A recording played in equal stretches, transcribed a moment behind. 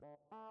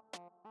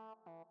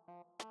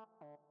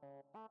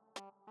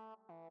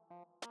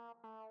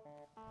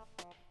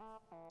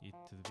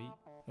the beat.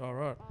 All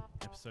right,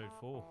 Episode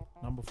 4.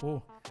 number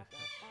 4.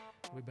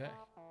 We're back.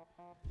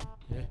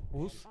 Yeah,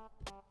 Wolves.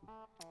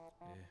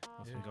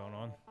 What's Yeah. been going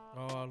on?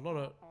 Oh, a lot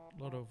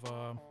of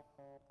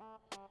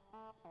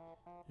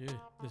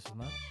this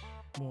and that.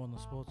 More on the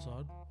sports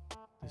side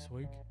this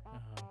week.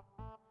 What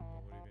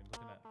have you been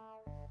looking at?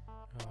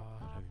 What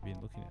Uh, have you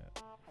been looking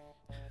at?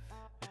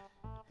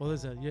 well,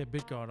 there's a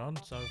bit going on.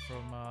 So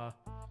from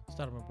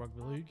starting with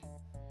rugby league,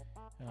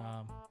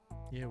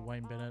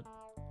 Wayne Bennett,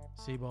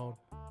 Seabold,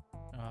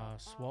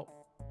 swap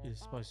is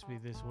supposed to be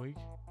this week.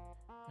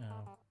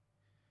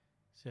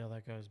 See how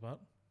that goes, but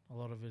a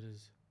lot of it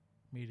is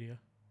media.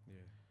 Yeah.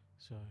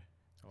 So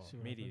Oh, See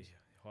what media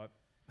hype.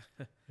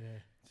 yeah.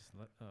 Just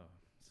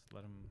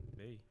let them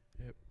be.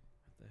 Yep.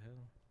 What the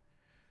hell?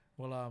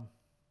 Well,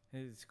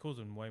 It's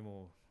causing way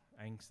more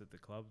angst at the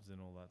clubs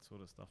and all that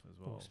sort of stuff as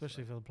well.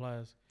 especially so, for the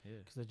players, yeah.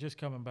 because they're just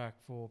coming back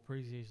for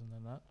pre-season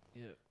and that.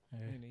 Yeah. Yeah.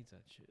 Who needs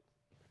that shit?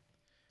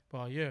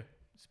 But yeah,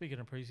 speaking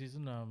of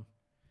pre-season,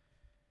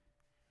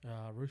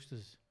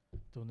 Roosters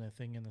doing their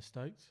thing in the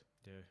States.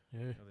 Yeah.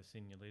 Yeah, How the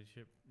senior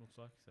leadership looks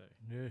like. So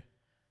yeah.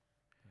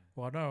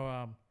 Well, I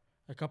know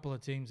a couple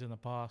of teams in the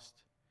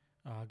past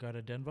go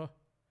to Denver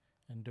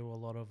and do a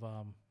lot of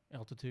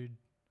altitude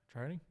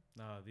training.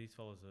 no, these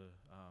fellas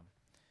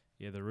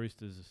are the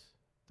Roosters.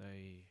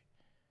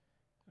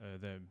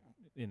 They're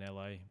in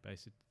LA,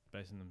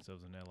 basing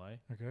themselves in LA.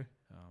 Okay.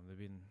 They've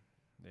been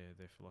there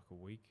for like a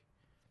week.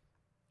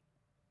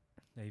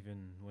 They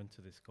even went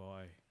to this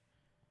guy.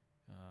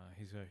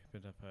 He's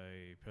opened up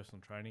a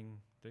personal training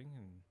thing,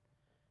 and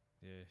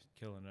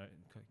killing it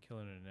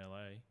in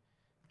LA.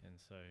 And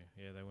so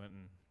they went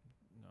and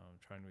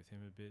trained with him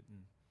a bit,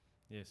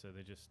 and so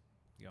they're just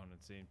going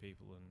and seeing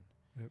people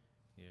and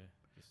Yep.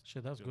 just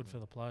Shit, that's good building for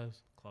the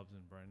players. clubs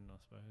in Brendan, I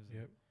suppose.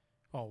 Yep.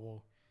 Oh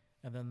well,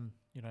 and then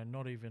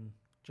not even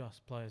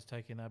just players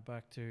taking that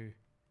back to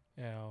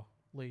our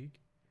league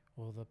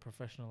or the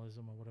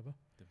professionalism or whatever.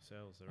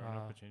 Themselves, their own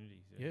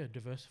opportunities. Yeah,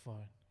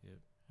 diversifying. Yep.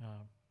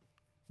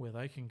 Where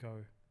they can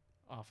go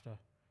after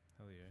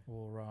Hell yeah.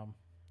 or I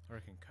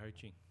reckon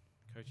coaching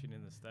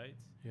in the States.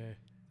 yeah,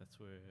 That's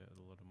where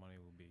a lot of money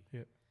will be.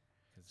 Yep.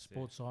 'Cause,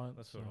 sports science.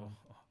 That's what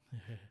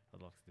yeah.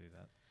 I'd like to do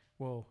that.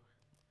 Well,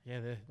 yeah,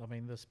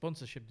 the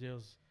sponsorship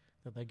deals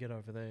that they get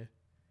over there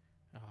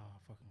are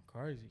fucking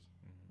crazy.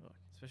 Like-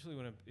 Especially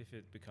if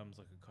it becomes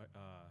like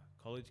a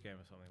college game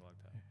or something like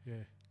that.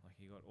 Yeah, Like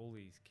you got all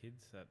these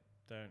kids that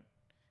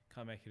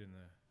can't make it in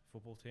the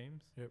football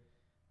teams. Yep.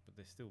 But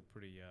they're still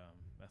pretty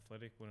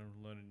athletic. Want to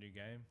learn a new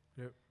game.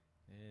 Yep.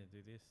 Yeah,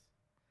 do this.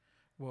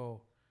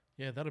 well,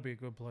 yeah, that'd be a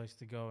good place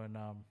to go and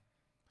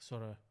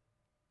sort of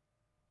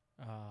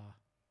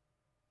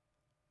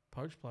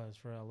poach players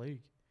for our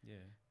league, Yeah.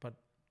 but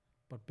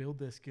build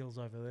their skills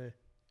over there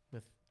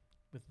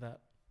with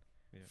that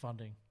Yeah.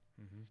 funding,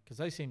 Mm-hmm. because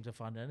they seem to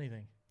fund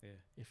anything. Yeah.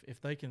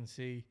 If they can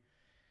see,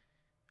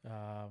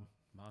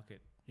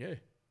 Market.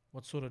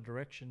 what sort of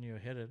direction you're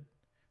headed,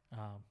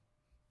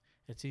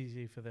 it's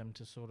easy for them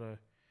to sort of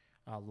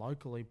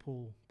locally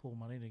pull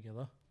money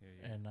together. Yeah.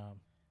 Yeah.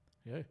 And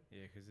Yeah,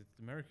 because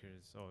America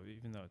is,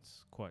 even though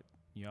it's quite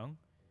young,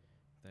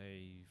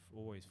 they've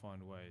always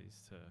find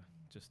ways to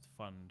just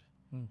fund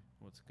Mm.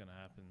 what's going to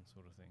happen,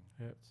 sort of thing.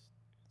 Yep.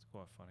 It's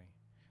quite funny.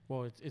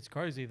 well, it's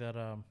crazy that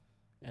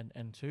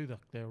and too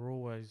that they're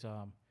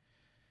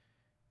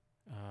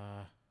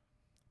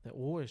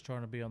always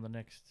trying to be on the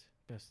next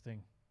best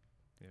thing.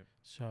 Yep.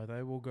 So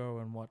they will go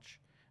and watch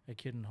a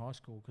kid in high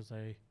school because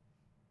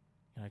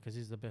because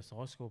he's the best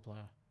high school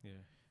player.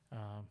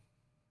 Yeah.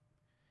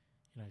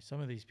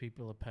 Some of these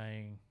people are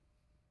paying,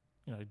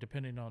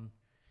 depending on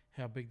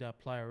how big that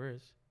player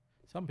is.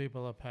 Some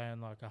people are paying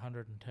like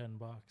 $110,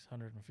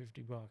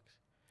 $150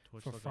 To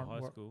watch For like a front high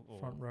ro- school or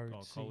front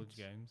row college seats.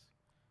 games.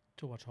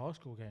 to watch high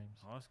school games.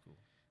 High school.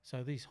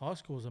 So these high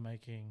schools are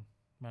making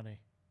money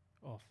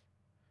off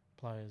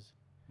players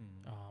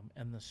Mm.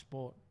 and the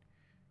sport.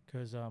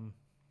 Because,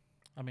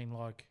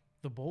 like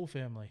the Ball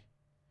family,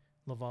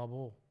 LeVar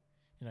Ball,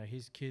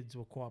 his kids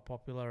were quite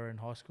popular in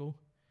high school.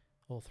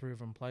 All three of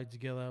them played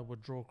together,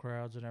 would draw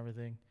crowds and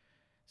everything.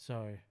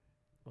 So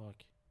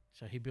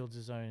he builds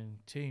his own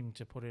team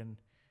to put in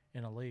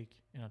a league,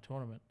 in a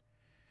tournament,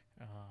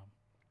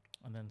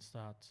 and then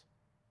starts,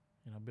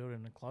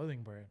 building a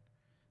clothing brand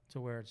to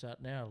where it's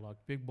at now. Like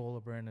Big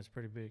Baller brand is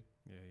pretty big.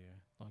 Yeah. Yeah.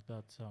 Like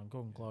that's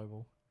gone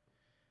global.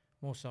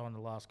 More so in the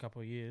last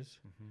couple of years.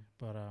 Mm-hmm.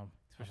 But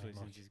Especially like-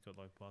 since he's got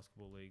like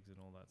basketball leagues and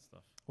all that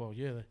stuff. well,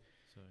 yeah,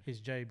 So his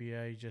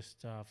JBA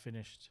just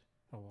finished,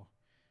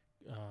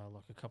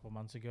 like a couple of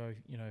months ago.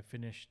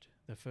 Finished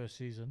the first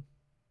season.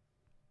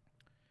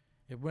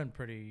 It went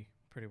pretty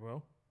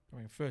well. I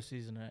mean, first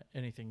season at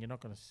anything, you're not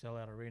going to sell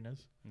out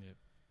arenas, yeah.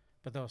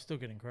 but they were still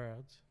getting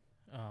crowds.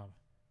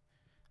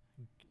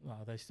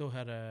 They still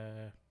had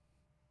a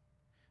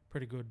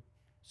pretty good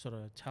sort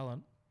of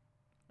talent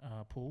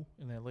pool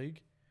in their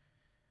league,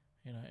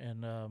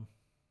 and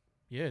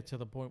to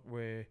the point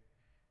where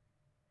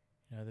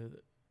the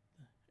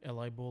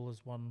LA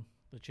Ballers won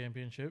the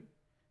championship.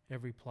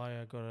 Every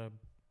player got a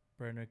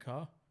brand new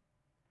car.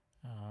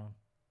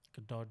 like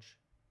a Dodge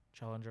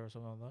Challenger or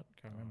something like that.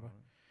 Can't remember.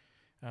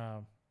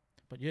 Alright.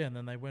 But yeah, and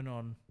then they went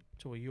on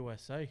to a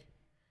USA.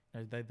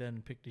 They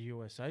then picked a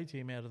USA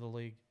team out of the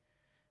league,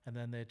 and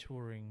then they're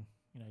touring,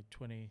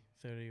 20,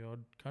 30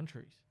 odd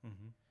countries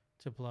Mm-hmm.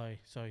 to play.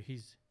 So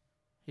he's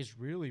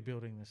really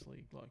building this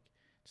league. Like,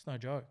 it's no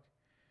joke.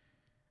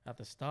 At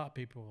the start,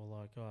 people were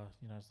like, "Oh,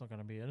 it's not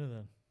going to be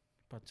anything,"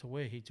 but to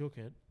where he took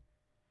it,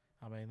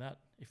 I mean, that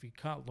if you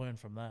can't learn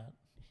from that,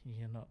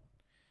 you're not.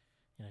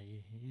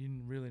 You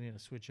really need to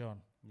switch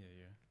on Yeah,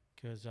 yeah.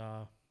 because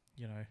how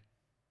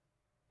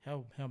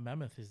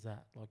mammoth is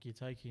that? Like, you're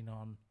taking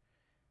on,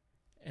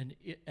 and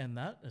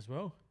that as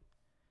well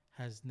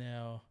has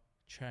now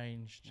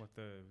changed. What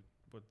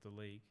the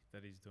league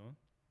that he's doing?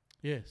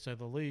 Yeah, so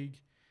the league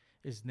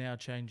is now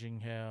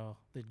changing how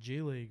the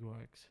G League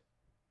works.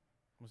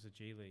 What's the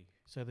G League?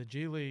 So the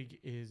G League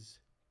is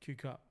Q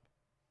Cup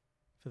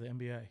for the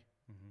NBA.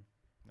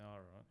 Mm-hmm. All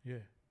right.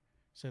 Yeah.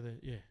 So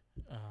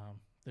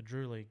the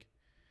Drew League.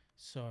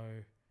 So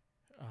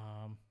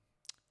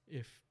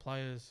if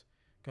players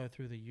go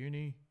through the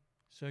uni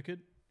circuit,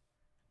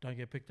 don't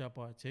get picked up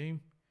by a team,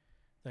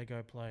 they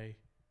go play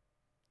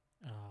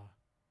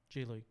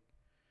G League.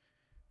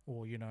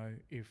 Or,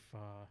 if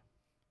a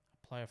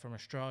player from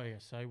Australia,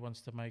 say,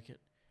 wants to make it,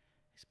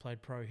 he's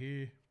played pro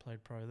here,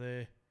 played pro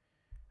there,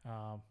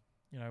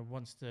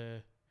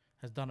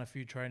 has done a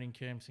few training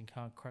camps and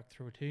can't crack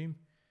through a team,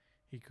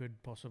 he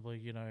could possibly,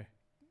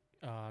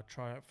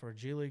 try out for a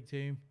G League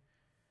team,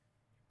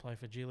 play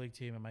for G League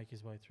team and make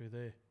his way through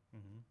there.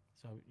 Mm-hmm.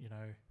 So,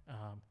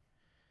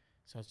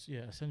 so it's,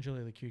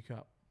 essentially the Q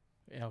Cup,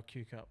 our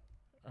Q Cup.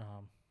 For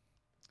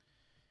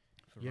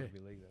Yeah. rugby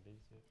league, that is.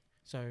 Yeah.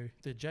 So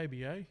the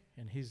JBA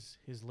and his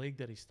league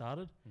that he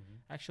started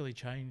Mm-hmm. actually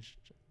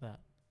changed that.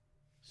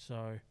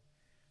 So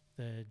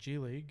the G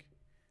League,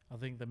 I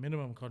think the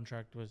minimum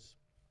contract was,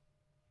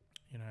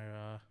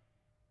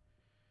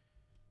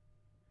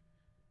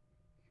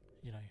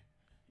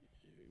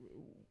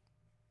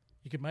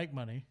 you could make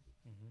money,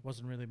 Mm-hmm.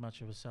 wasn't really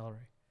much of a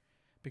salary.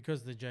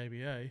 Because the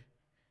JBA,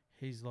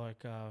 he's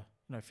like,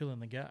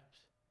 filling the gaps.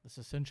 That's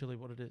essentially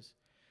what it is.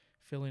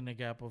 Filling the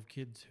gap of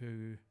kids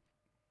who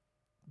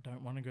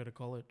don't want to go to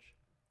college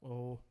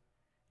or,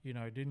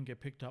 didn't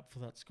get picked up for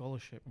that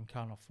scholarship and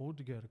can't afford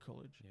to go to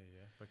college, Yeah,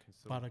 yeah. But can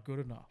still. but are good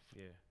enough.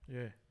 Yeah.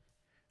 Yeah.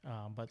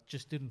 But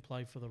just didn't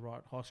play for the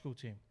right high school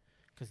team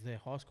because their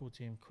high school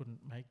team couldn't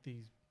make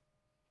these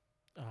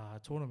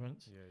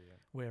tournaments Yeah, yeah.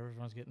 where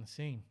everyone's getting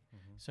seen.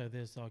 Mm-hmm. So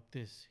there's like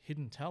this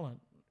hidden talent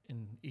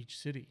in each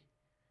city,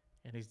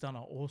 and he's done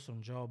an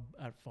awesome job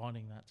at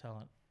finding that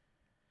talent.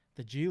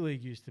 The G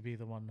League used to be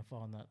the one to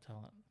find that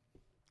talent,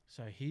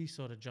 so he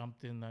sort of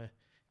jumped in the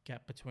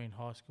gap between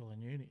high school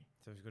and uni.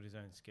 So he's got his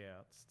own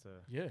scouts to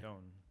Yeah. go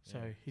and. So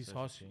yeah,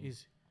 search a team.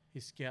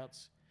 his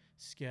scouts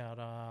scout.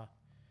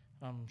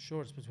 I'm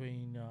sure it's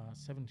between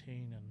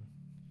 17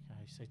 and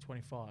you say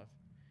 25.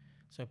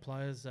 So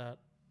players that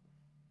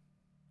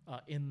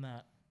are in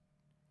that,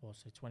 or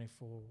say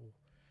 24 or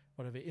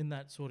whatever, in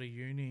that sort of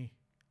uni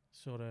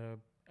sort of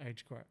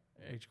age group.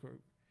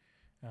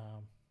 But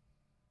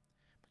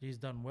he's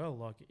done well.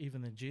 Like,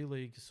 even the G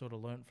League sort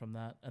of learnt from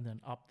that and then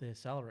upped their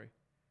salary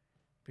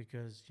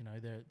because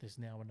there's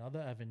now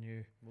another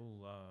avenue.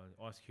 Well,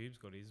 Ice Cube's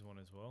got his one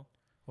as well.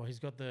 Well, he's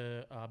got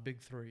the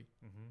big three.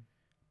 Mm-hmm.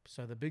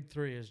 So the big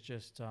three is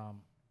just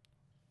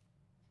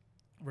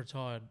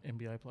retired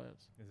NBA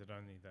players. Is it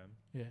only them?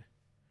 Yeah.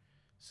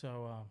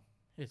 So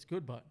it's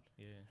good, but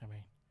Yeah. I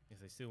mean, If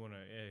they still want to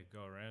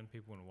go around,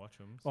 people want to watch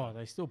them.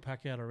 they still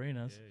pack out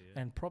arenas. Yeah,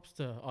 yeah. And props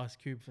to Ice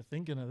Cube for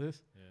thinking of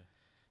this Yeah.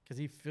 because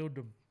he filled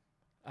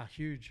a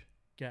huge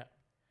gap.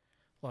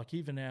 Like,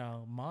 even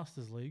our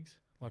Masters leagues,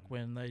 like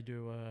when they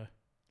do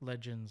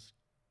Legends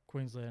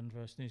Queensland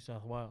versus New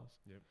South Wales,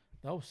 Yep.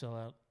 they'll sell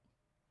out.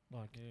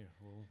 Like, Yeah.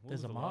 Well, what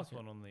There's was a the last market.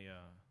 one on the?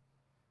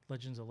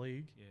 Legends of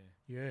League,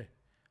 Yeah.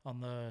 on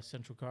the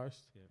Central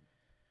Coast. Yep.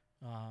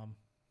 Yeah, that was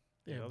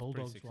pretty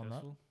Bulldogs won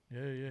that. successful.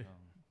 Yeah.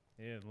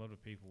 Yeah, a lot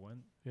of people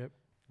went. Yep.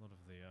 A lot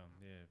of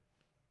the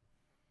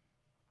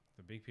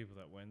the big people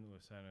that went were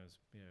saying it was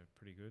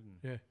pretty good and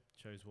Yeah.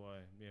 shows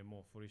why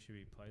more footy should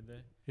be played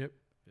there. Yep.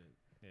 But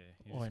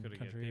you Or just in got to get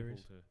country people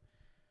areas. to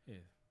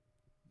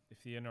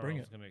if the NRL Bring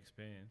is it. going to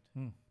expand,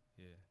 Mm.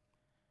 yeah,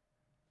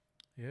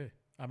 Yeah.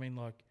 I mean,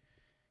 like,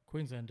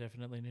 Queensland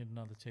definitely need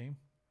another team.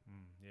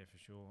 yeah, for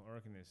sure. I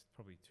reckon there's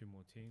probably 2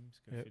 more teams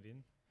can Yep. fit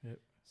in.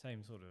 Yep.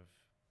 Same sort of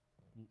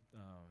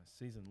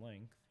season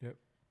length. Yep.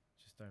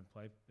 Just don't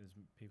play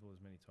people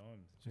as many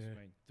times. Just Yeah.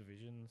 make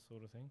divisions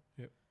sort of thing.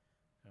 Yep.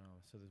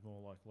 So there's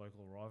more like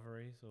local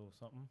rivalries or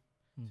something.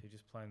 Mm. So you're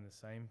just playing the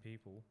same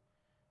people,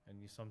 and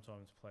you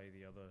sometimes play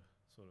the other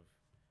sort of.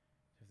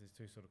 If there's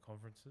 2 sort of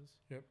conferences.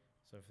 Yep.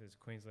 So if there's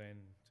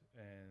Queensland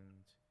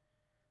and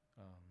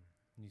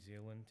New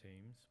Zealand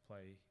teams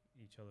play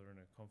each other in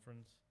a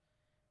conference,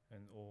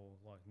 and or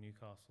like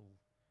Newcastle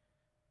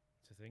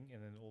to think,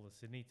 and then all the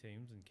Sydney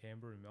teams and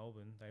Canberra and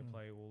Melbourne, they Mm.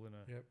 play all in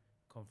a Yep.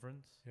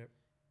 conference. Yep.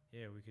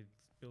 Yeah, we could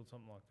build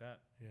something like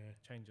that. Yeah.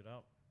 Change it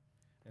up.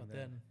 But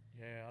then,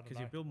 yeah, I don't because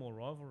know. you build more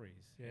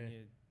rivalries, Yeah. and you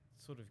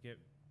sort of get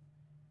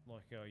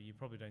like you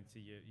probably don't see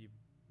you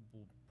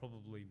will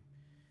probably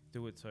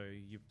do it so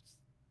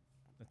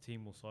a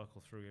team will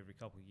cycle through every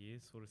couple of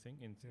years, sort of thing,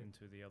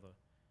 into the other.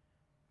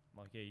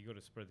 Like you got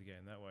to spread the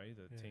game that way.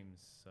 The Yeah.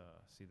 teams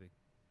see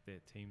their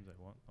teams they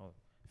want. Oh,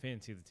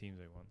 fans see the teams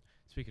they want.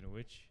 Speaking of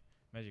which,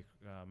 Magic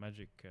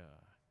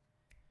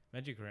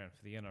round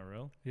for the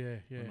NRL Yeah,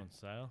 yeah. went on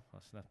sale. I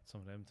snapped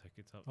some of them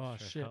tickets up. Oh,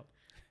 straight shit. up.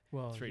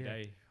 Well, 3 yeah,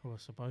 day. we were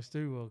supposed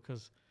to. Well,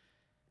 because,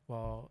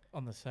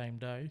 on the same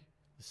day,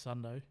 the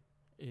Sunday,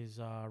 is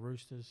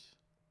Roosters.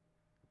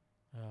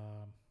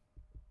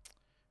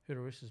 Who do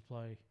Roosters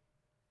play?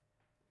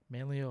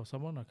 Manly or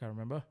someone? I can't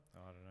remember. I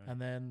don't know.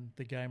 And then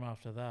the game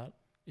after that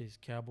is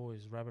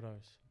Cowboys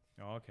Rabbitohs.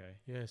 Oh, okay.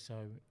 Yeah, so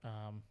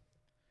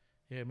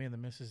yeah, me and the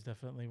missus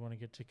definitely want to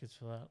get tickets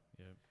for that.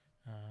 Yeah.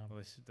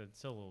 Well, they'd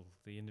sell all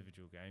the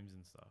individual games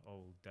and stuff,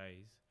 all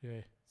days,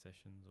 Yeah,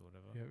 sessions or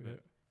whatever. yeah,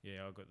 But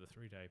yeah, I got the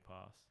 3 day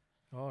pass.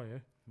 Oh yeah.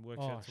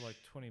 Works out to like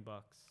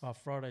 $20. Oh,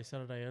 Friday,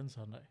 Saturday, and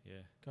Sunday.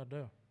 Yeah, God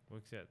damn.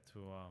 works out to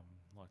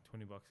like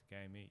 $20 a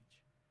game each.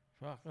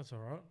 Fuck, that's all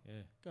right.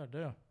 Yeah, God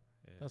damn. yeah.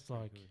 That's it's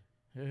pretty like- good.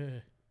 Yeah.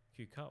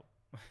 Q Cup.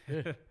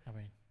 Yeah. I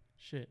mean,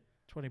 shit.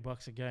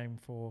 $20 a game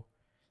for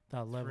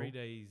that level, 3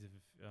 days of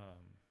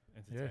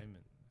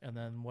entertainment. and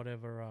then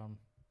whatever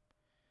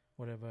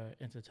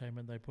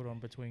entertainment they put on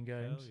between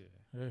Hell games.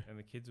 yeah. Yeah. And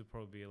the kids would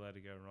probably be allowed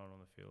to go run on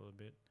the field a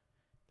bit,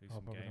 do Oh,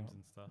 some probably games not.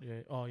 and stuff.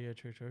 Yeah. Oh yeah.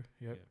 True.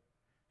 Yep.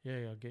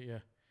 Yeah. I'll get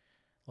you.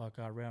 Like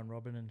round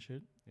robin and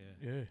shit. Yeah.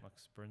 Yeah. Like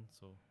sprints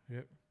or.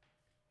 Yep.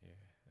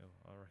 Yeah.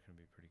 I reckon it'd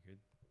be pretty good.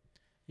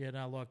 Yeah.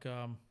 No. Like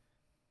yeah,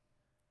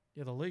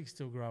 the league's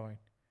still growing.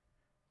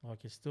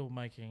 Like you're still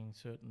making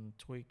certain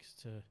tweaks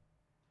to.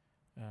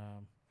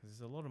 Because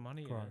there's a lot of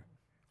money Grow. in it.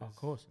 Of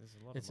course. There's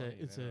a lot It's of a-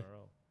 money it's in a-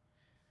 NRL.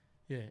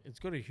 Yeah, it's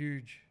got a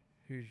huge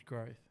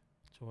growth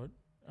to it.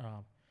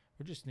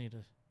 We just need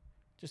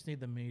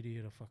the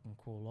media to fucking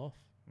cool off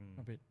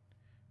a bit,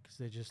 because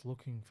they're just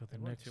looking for They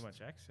the want next. too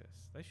much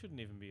access. They shouldn't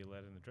even be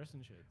allowed in the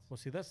dressing sheds. Well,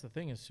 see, that's the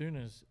thing. As soon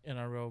as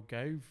NRL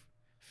gave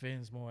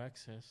fans more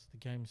access, the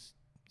game's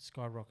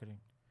skyrocketing.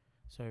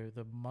 So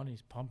the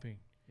money's pumping.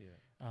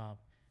 Yeah.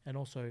 And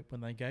also,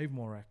 when they gave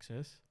more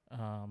access,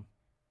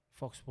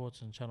 Fox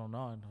Sports and Channel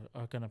 9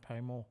 are going to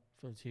pay more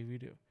for the TV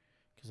deal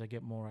because they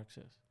get more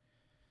access.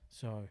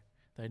 So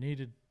they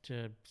needed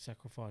to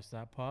sacrifice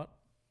that part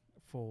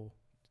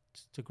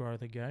to grow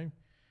the game.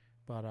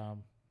 But,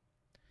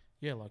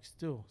 yeah, like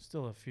still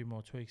a few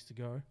more tweaks to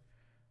go.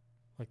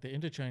 Like the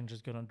interchange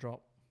is going to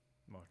drop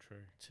Not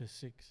true. to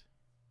 6.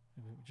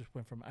 It just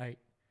went from 8.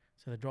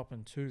 So they're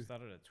dropping 2.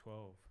 Started at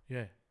 12.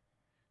 Yeah.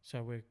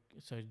 So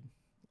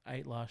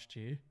 8 last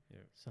year.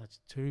 Yep. So that's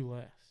 2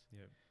 less.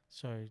 Yep.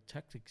 So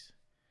tactics.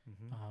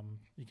 Mm-hmm.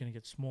 You're gonna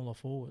get smaller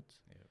forwards.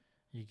 Yep.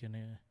 You're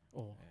gonna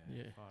far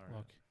like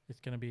out. it's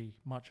gonna be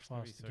much It's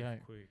gonna be faster so game.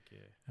 quick,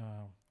 yeah.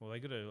 Um, Well, they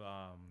got to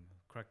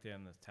crack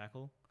down the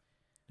tackle.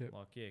 Yep.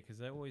 Like, yeah, because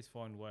they always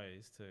find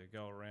ways to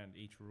go around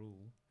each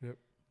rule. Yep.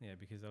 Yeah,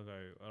 because they'll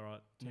go, all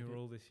right, new Take it.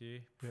 rule this year.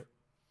 Yep.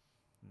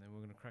 And then we're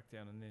going to crack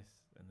down on this.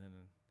 And then,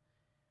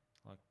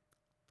 like,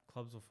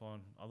 clubs will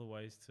find other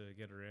ways to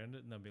get around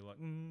it. And they'll be like,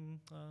 you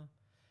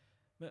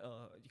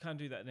can't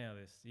do that now,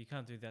 you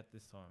can't do that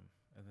this time.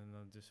 And then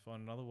they'll just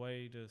find another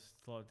way to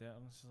slow it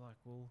down. It's just like,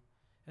 well,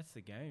 that's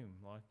the game.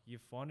 Like, you're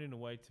finding a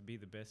way to be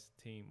the best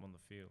team on the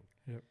field.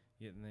 Yep.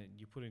 Yeah, and then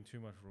you're putting too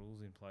much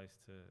rules in place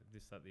to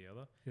this, that, the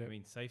other. Yep. I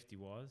mean,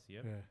 safety-wise,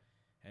 yep.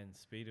 Yeah. And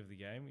speed of the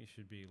game, it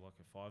should be like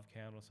a 5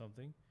 count or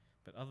something.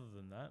 But other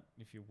than that,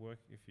 if you're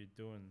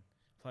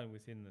playing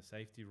within the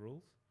safety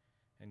rules,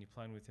 and you're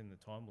playing within the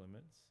time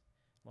limits,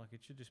 like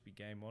it should just be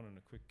game on and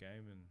a quick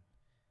game, and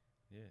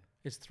yeah,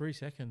 It's 3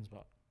 seconds,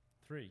 but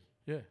 3.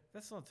 yeah,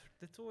 That's not.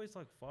 That's always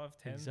like 5,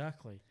 10.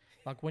 exactly.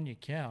 Like when you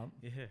count,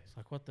 Yeah. it's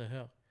like what the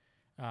hell.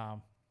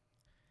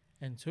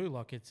 And 2,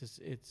 like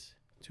it's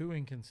too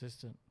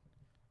inconsistent.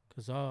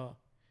 Because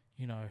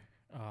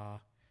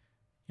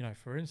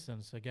for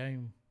instance, a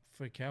game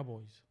for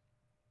Cowboys,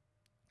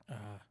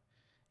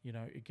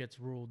 it gets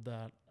ruled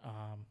that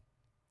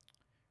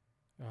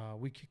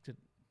we kicked it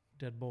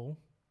dead ball,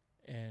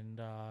 and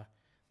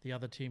the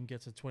other team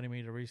gets a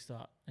 20-meter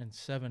restart and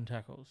 7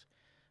 tackles.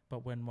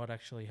 But when what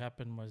actually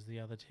happened was the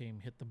other team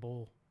hit the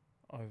ball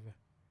over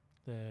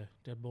the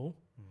dead ball,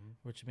 Mm-hmm.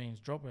 which means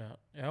drop out,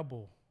 our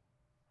ball,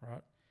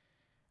 right?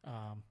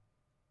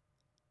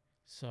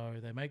 So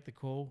they make the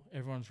call.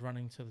 Everyone's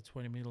running to the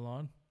 20-meter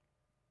line.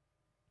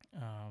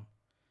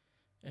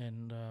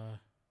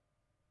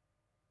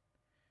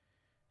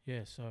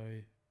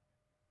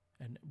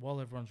 And while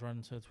everyone's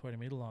running to the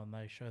 20-meter line,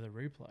 they show the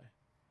replay.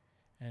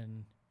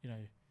 And,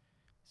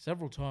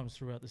 several times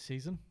throughout the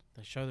season,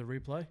 they show the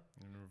replay.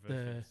 And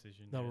reverse the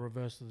decision. They'll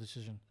reverse the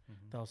decision.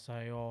 Mm-hmm. They'll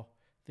say,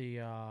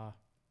 the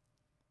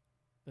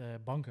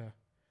bunker,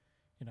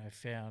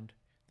 found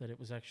that it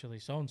was actually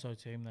so-and-so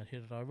team that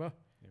hit it over,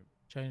 Yep.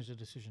 changed the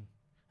decision.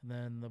 And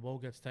then the ball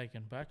gets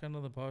taken back under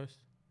the post,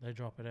 they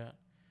drop it out.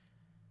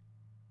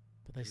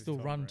 But they Every still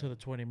time run to round.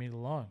 the 20-meter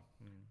line.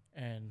 Mm.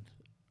 And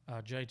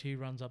JT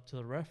runs up to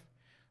the ref.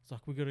 It's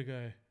like, we got to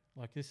go.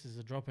 Like, this is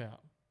a dropout.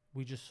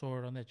 We just saw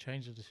it on there,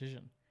 change the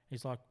decision.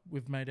 He's like,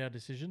 we've made our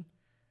decision.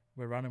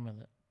 We're running with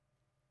it.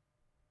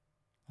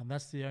 And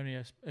that's the only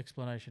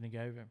explanation he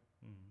gave him.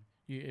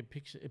 It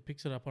picks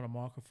it up on a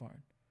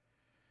microphone.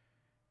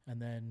 And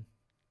then,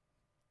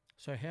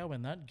 so how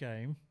in that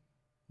game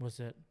was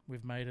that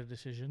we've made a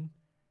decision,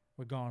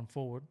 we're going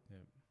forward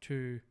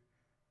to,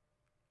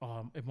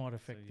 it might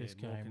affect this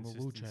game,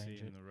 we'll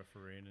change it. In the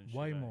refereeing and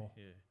way shit, more.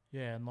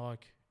 Yeah. And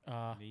like,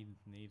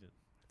 Need it.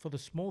 for the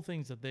small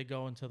things that they're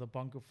going to the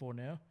bunker for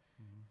now,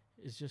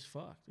 it's just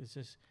fucked. It's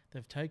just,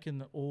 they've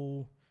taken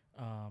all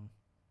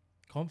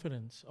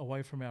confidence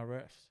away from our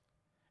refs.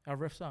 Our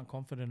refs aren't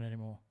confident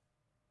anymore.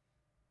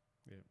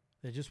 Yep.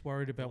 They're just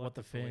worried about like what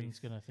the fans police.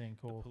 going to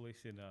think. The Or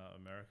police in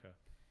America,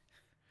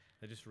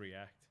 they just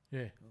react.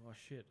 yeah, Oh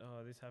shit!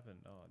 Oh, this happened.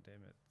 Oh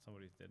damn it!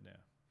 Somebody's dead now.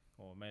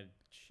 Or made a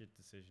shit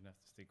decision. Have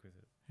to stick with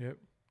it. yep.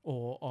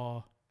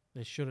 Or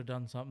they should have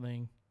done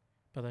something,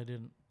 but they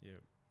didn't.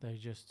 Yep. They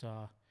just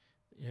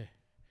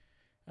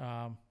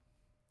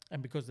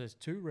and because there's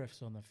two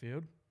refs on the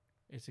field,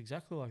 it's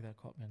exactly like that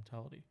cop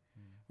mentality,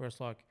 where it's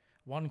like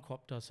one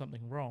cop does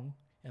something wrong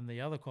and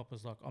the other cop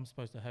is like, I'm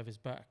supposed to have his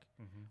back.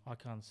 I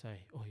can't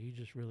say, oh, you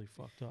just really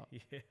fucked up.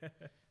 Yeah.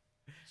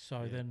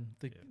 So Yeah,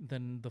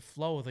 then the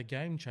flow of the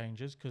game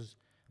changes, because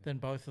then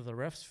both of the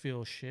refs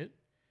feel shit,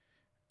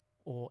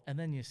 and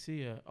then you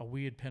see a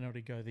weird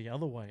penalty go the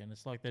other way, and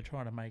it's like they're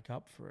trying to make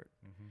up for it,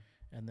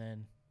 and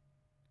then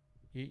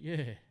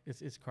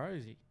it's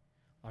crazy.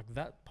 Like,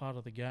 that part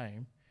of the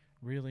game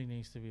really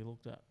needs to be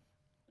looked at.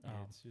 Yeah,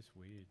 it's just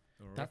weird.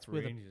 That's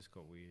where Refereeing just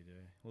got weird.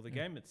 Yeah. Well, the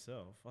game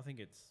itself, I think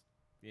it's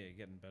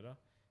getting better.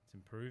 It's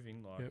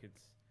improving. Like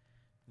it's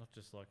not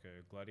just like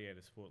a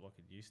gladiator sport like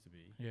it used to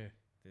be. Yeah.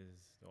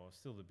 There's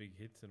still the big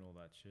hits and all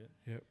that shit.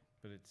 Yep.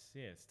 But it's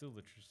still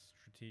the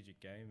strategic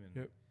game and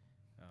the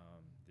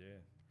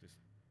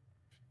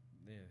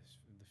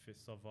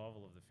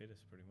survival of the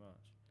fittest, pretty much.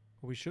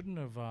 We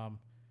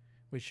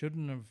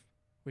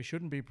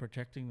shouldn't be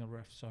protecting the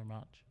ref so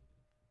much,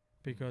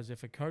 because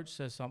if a coach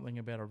says something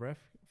about a ref,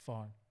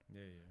 fine.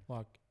 Yeah.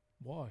 Like,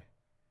 why?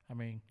 I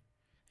mean,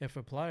 if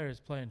a player is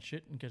playing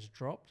shit and gets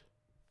dropped,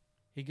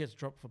 he gets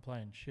dropped for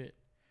playing shit.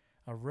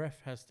 A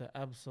ref has to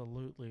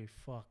absolutely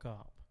fuck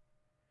up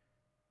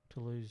to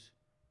lose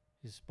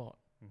his spot,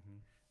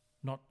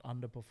 not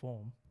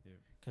underperform,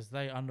 because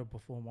they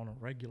underperform on a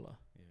regular.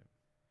 Yeah.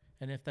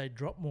 And if they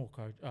drop more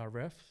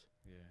refs,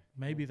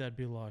 maybe they'd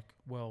be like,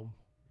 well,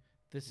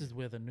 this is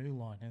where the new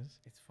line is.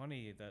 It's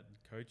funny that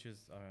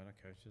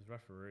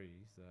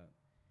referees that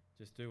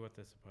just do what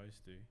they're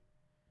supposed to,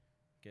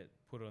 get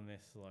put on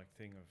this like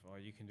thing of, oh,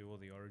 you can do all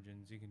the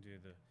origins, you can do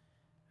the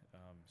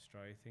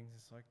Australia things.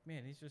 It's like,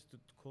 man, he's just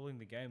calling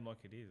the game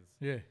like it is.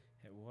 Yeah.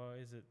 Why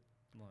is it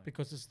like?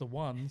 Because it's the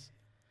ones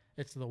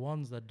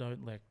that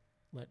don't let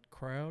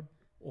Crowd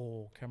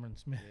or Cameron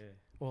Smith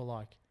or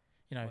like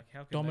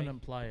how can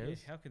dominant they,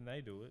 players. how can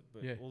they do it,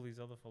 but all these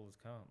other fellas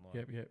can't?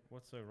 Like,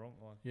 what's so wrong?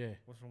 Like,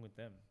 what's wrong with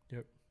them?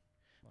 Yep.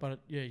 But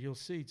you'll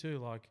see too,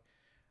 like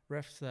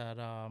refs that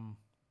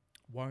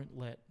won't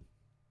let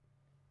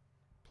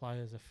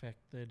players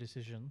affect their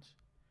decisions,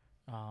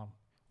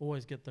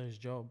 always get those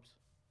jobs,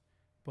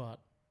 but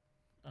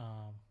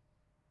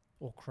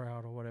or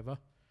Crowd or whatever.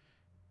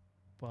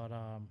 But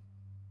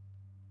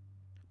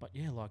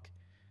like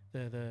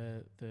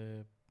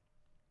the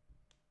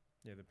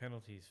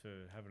penalties for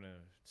having a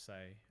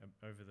say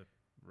over the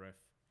ref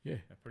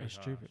are pretty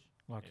stupid.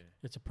 Like,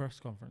 it's a press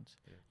conference.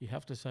 Yeah. You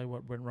have to say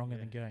what went wrong in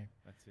the game.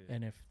 That's it.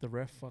 And if the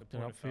ref fucked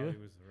it up for you,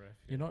 was the ref,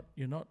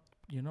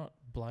 you're not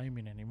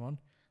blaming anyone.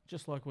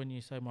 Just like when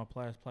you say my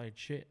players played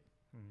shit,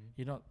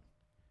 you're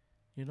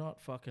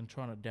not fucking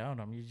trying to down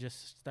them. You're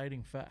just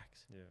stating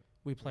facts. Yeah.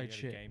 We played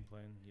shit. Game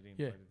plan. You didn't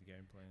play the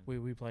game plan.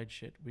 We played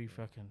shit.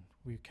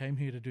 We came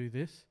here to do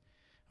this,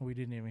 and we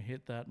didn't even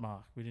hit that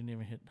mark. We didn't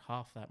even hit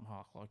half that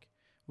mark. Like,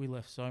 we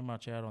left so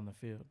much out on the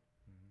field.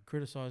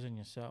 Criticizing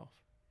yourself,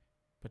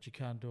 but you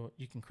can't do it.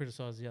 You can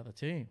criticize the other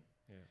team.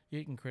 Yeah.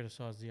 You can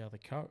criticize the other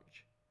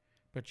coach,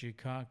 but you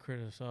can't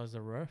criticize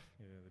the ref.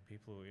 Yeah, the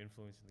people who are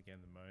influencing the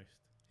game the most.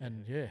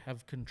 And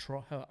have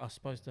control. Are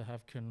supposed to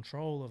have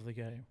control of the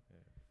game.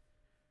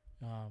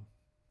 Yeah.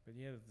 But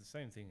the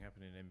same thing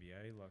happened in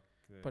NBA. Like,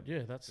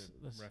 that's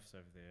refs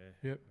over there.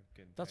 Yep.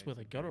 That's where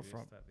they got it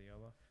from. That, the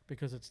other.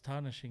 Because it's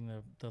tarnishing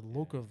the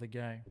look of the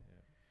game.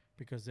 Yeah.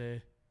 Because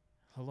they're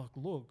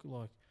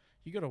like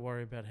you got to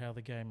worry about how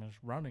the game is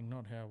running,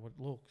 not how it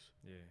looks.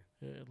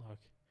 Yeah. Like,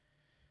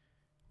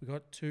 we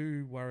got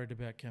too worried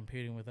about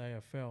competing with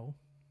AFL,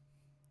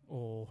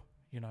 or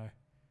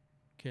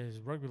because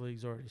rugby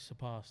league's already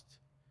surpassed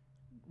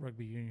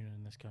rugby union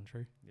in this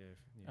country.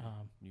 Yeah.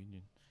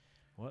 Union.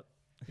 What?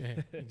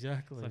 Yeah,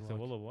 exactly. It's like the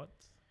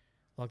Woolawats.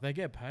 Like, they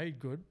get paid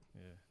good.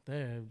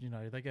 Yeah.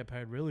 They get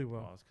paid really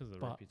well. Oh, it's because of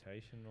the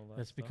reputation and all that.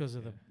 That's because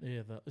of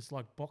it's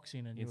like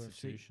boxing and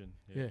institution.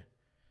 UFC. Yeah.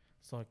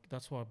 It's like,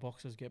 that's why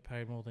boxers get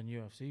paid more than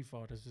UFC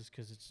fighters, is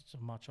because it's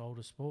a much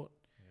older sport.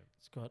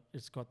 Yep.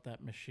 It's got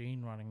that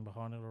machine running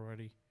behind it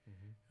already.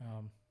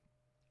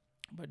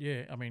 But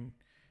yeah, I mean,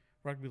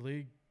 rugby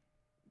league,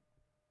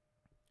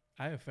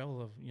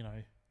 AFL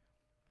have,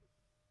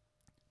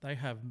 they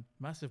have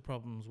massive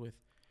problems with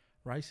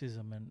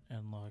racism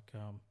and like,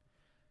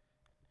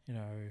 you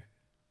know,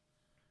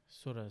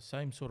 sort of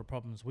same sort of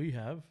problems we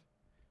have,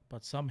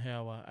 but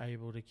somehow are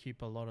able to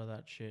keep a lot of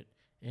that shit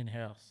in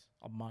house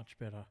much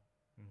better,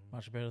 Mm-hmm.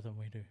 much better than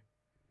we do.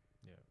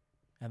 Yeah.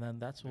 And then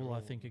that's They're all I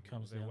think it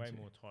comes they're down way to.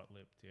 more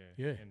tight-lipped,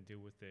 Yeah. and deal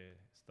with their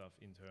stuff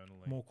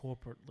internally. More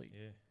corporately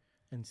Yeah,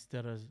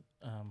 instead of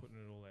putting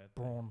it all out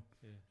brawn.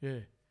 there. Yeah.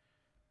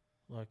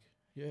 Like,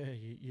 yeah,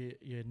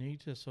 you need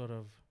to sort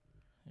of,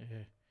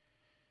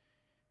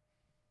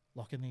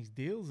 lock in these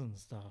deals and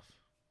stuff.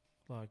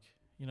 Like,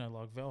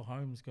 like Val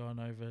Holmes going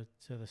over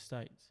to the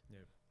States.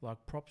 Yep.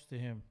 Like, props to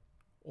him.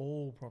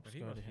 All props But he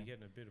go to must be him.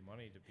 getting a bit of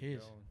money to be He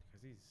is. going,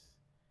 because he's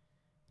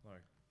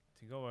like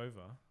to go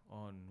over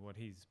on what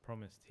he's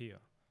promised here.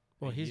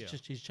 Well, a he's year.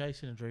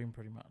 chasing a dream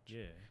pretty much.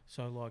 Yeah,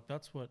 So like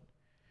that's what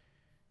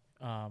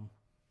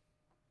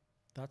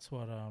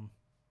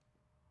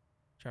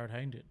Jared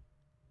Hayne did.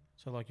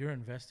 So like you're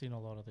investing a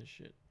lot of this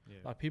shit. yeah,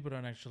 Like people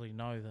don't actually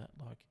know that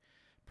like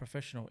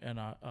professional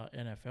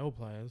NFL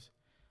players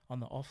on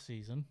the off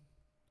season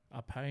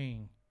are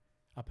paying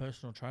a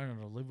personal trainer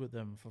to live with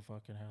them for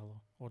fucking how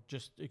long, or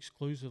just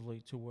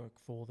exclusively to work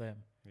for them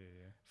yeah.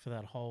 for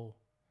that whole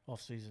off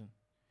season.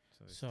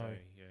 So, they So,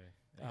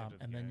 stay, ahead of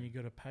the And then game. you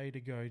got to pay to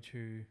go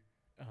to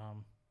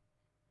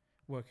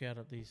work out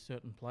at these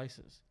certain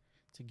places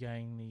to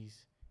gain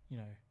these,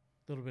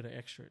 little bit of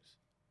extras.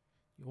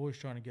 You're always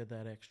trying to get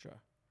that extra.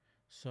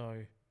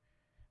 So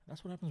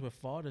that's what happens with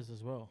fighters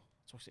as well.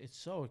 It's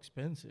so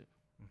expensive.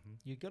 Mm-hmm.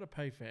 You got to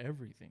pay for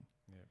everything.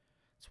 Yeah.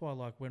 That's why,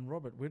 like, when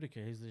Robert Whittaker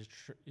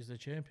is the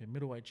champion,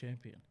 middleweight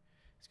champion,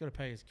 he's got to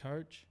pay his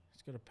coach.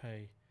 He's got to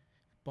pay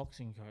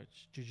boxing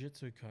coach,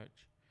 jiu-jitsu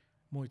coach,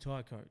 Muay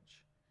Thai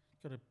coach.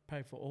 Got to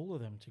pay for all of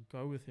them to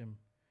go with him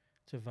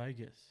to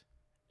Vegas.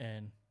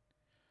 And,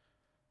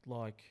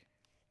 like,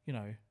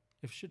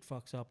 if shit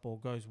fucks up or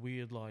goes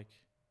weird, like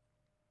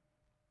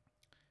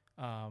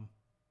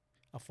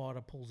a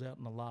fighter pulls out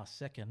in the last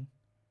second,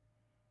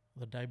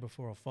 the day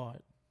before a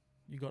fight,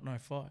 you got no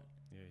fight.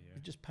 Yeah, yeah.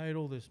 You just paid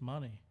all this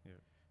money. Yep.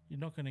 You're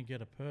not going to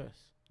get a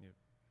purse. Yep.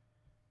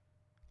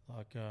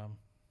 Like,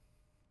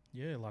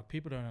 like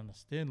people don't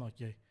understand. Like,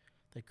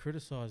 they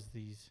criticize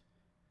these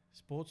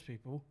sports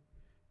people.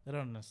 They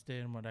don't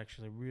understand what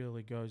actually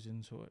really goes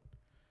into it.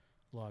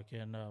 Like,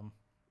 and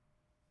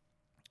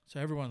so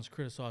everyone's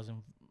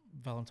criticizing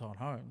Valentine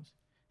Holmes.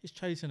 He's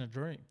chasing a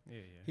dream. Yeah,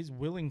 yeah. He's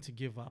willing to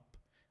give up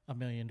 $1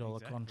 million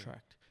Exactly.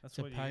 contract That's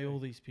to what you pay do. all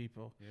these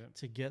people Yeah.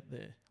 to get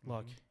there.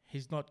 Like, Mhm.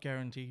 he's not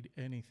guaranteed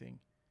anything.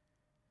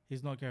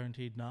 He's not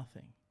guaranteed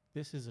nothing.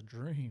 This is a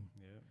dream.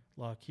 Yeah.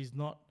 Like, he's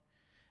not,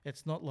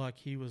 it's not like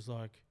he was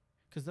like,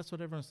 because that's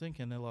what everyone's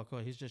thinking. They're like, oh,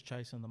 he's just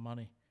chasing the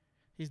money.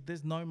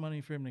 There's no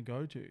money for him to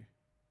go to.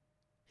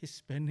 He's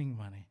spending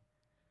money.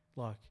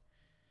 Like,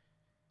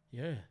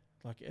 yeah,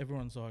 like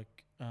everyone's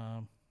like,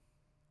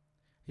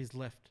 he's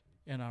left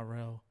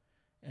NRL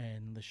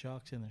and the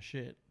Sharks in the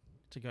shit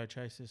to go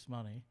chase this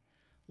money.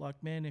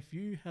 Like, man, if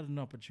you had an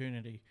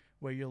opportunity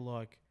where you're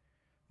like,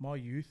 my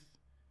youth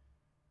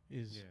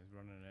is Yeah,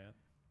 running out.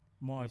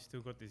 my He's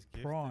still got this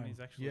gift, prime. and he's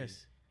actually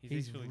Yes, he's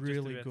he's actually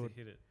really just about good. to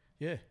hit it.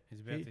 yeah. He's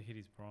about He- to hit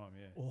his prime.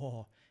 Yeah.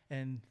 Oh,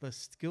 and the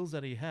skills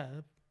that he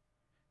had,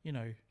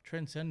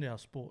 transcend our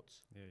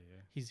sports. Yeah,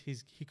 yeah.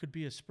 He could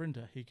be a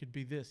sprinter. He could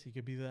be this. He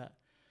could be that.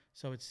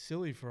 So it's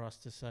silly for us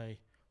to say,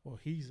 well,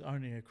 he's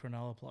only a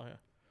Cronulla player,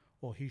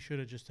 or he should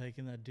have just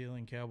taken that deal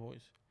in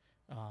Cowboys.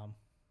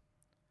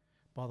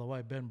 By the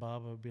way, Ben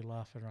Barber would be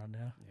laughing right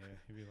now. Yeah,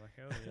 he'd be like,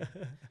 hell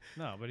yeah.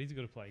 No, but he's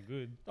got to play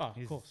good. Oh, of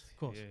His- course.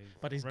 yeah,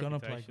 But he's gonna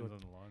play reputation's good. on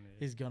the line, yeah.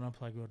 He's gonna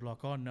play good.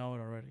 Like, I know it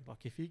already.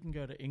 Like, if he can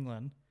go to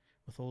England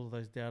with all of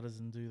those doubters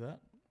and do that,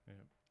 Yeah.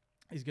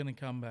 he's gonna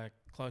come back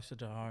closer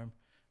to home,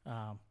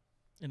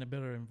 in a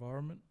better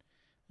environment,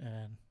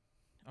 and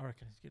I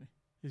reckon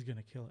he's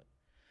gonna kill it.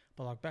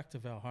 But like, back to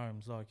Val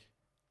Holmes, like,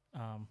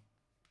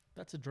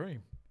 that's a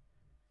dream.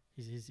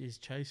 He's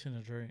chasing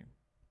a dream.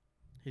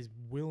 He's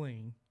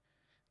willing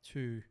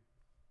to,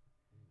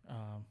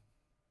 because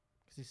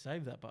he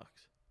saved that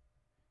bucks.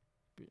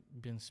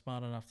 Been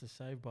smart enough to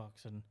save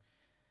bucks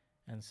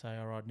and say,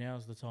 all right,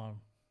 now's the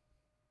time.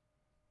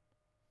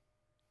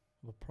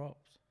 Well,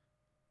 props,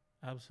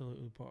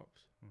 absolutely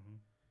props. Mm-hmm.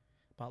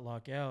 But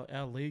like,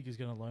 our league is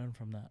going to learn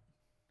from that,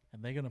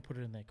 and they're going to put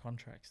it in their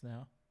contracts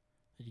now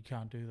that you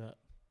can't do that.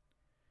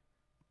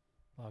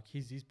 Like,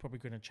 he's probably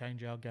going to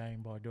change our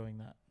game by doing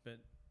that. But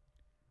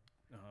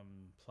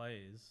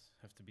players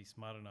have to be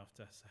smart enough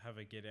to have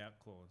a get out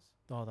clause.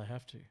 Oh, they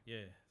have to.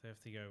 Yeah, they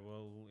have to go,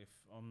 well,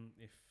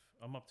 if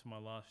I'm up to my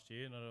last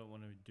year and I don't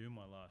want to do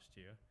my last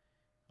year,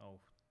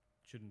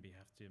 shouldn't be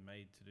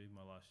made to do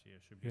my last year.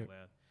 Should be Yep.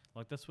 allowed.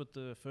 Like, that's what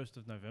the 1st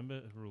of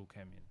November rule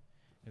came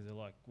in. Is they're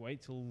like,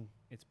 wait till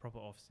it's proper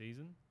off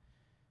season,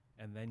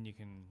 and then you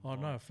can. Oh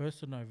no,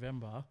 1st of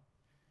November.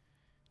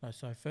 No,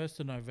 so 1st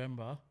of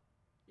November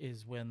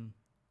is when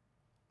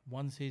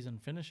one season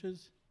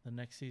finishes the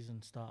next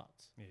season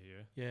starts. Yeah,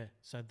 yeah. Yeah,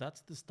 so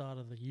that's the start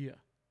of the year.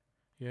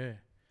 Yeah,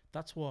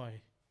 that's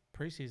why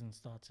preseason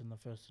starts in the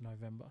 1st of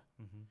November.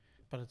 Mm-hmm.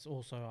 But it's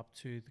also up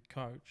to the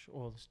coach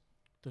or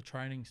the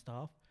training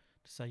staff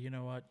to say, you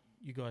know what,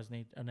 you guys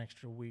need an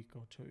extra week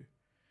or two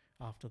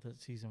after the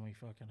season we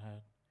fucking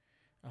had.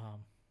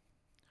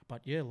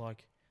 But yeah,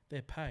 like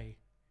their pay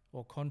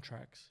or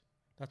contracts,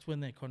 that's when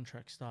their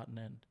contracts start and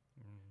end.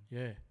 Mm.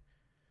 Yeah.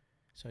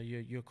 So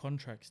your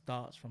contract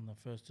starts from the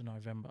 1st of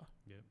November.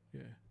 Yep.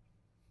 Yeah.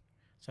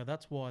 So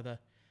that's why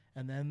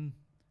and then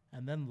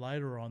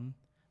later on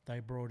they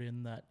brought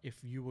in that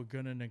if you were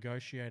going to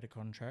negotiate a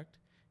contract,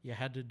 you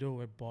had to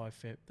do it by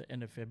the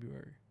end of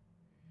February.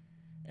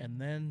 And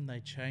then they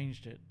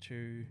changed it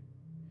to,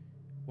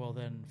 well,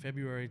 then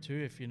February 2,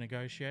 if you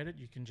negotiate it,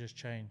 you can just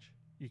change.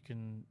 You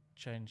can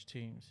change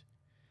teams.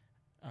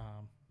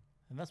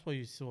 And that's why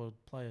you saw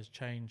players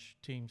change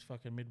teams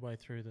fucking midway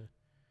through the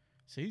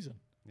season.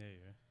 Yeah,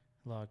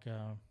 yeah. Like,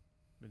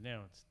 But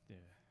now it's, yeah.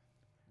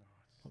 No,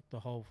 like the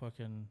whole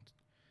fucking,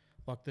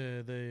 like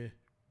the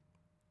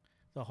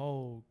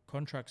whole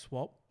contract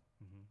swap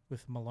mm-hmm.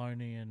 with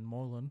Maloney and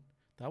Moylan,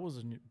 that was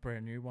a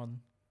brand new one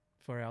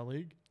for our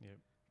league. Yep.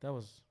 That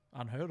was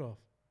unheard of.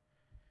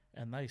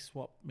 And they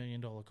swapped $1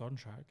 million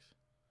contracts.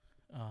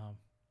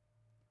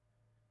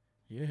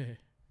 Yeah.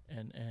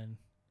 And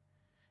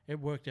it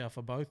worked out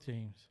for both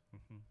teams.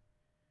 Mm-hmm.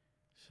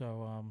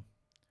 So,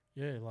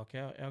 yeah, like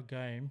our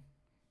game,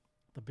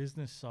 the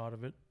business side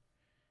of it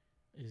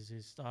is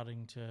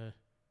starting to,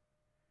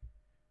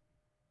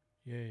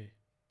 yeah,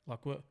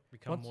 like what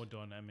Become more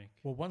dynamic.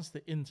 Well, once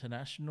the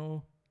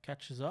international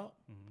catches up,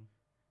 Mm-hmm.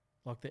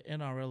 like the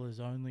NRL is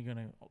only going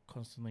to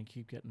constantly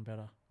keep getting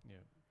better. Yeah.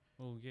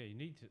 Well, yeah, you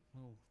need to.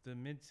 Well, the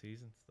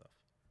mid-season stuff.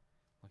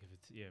 Like if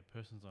it's a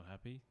person's not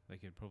happy, they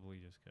could probably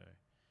just go,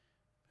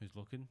 "Who's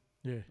looking?"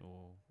 Yeah.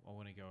 Or I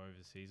want to go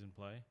overseas and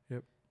play.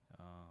 Yep.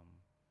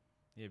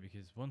 Yeah,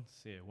 because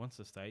once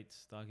the states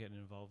start getting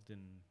involved in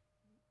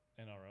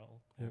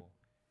NRL Yep. or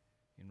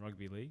in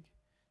rugby league,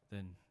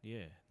 then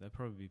there'll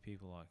probably be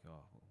people like,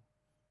 oh,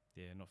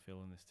 well, not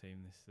feeling this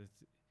team.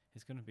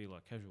 It's going to be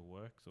like casual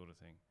work sort of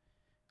thing,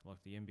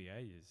 like the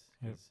NBA is.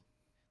 Yep. Because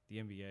the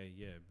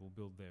NBA, will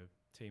build their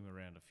team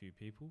around a few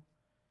people,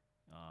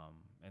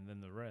 and then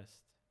the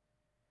rest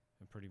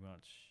are pretty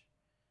much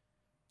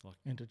like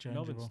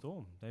Interchangeable. Melbourne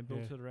Storm. They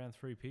built Yeah. it around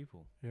 3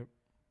 people. Yep.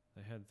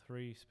 They had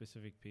 3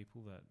 specific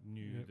people that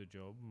knew Yep. the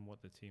job and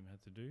what the team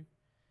had to do. And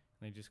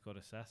they just got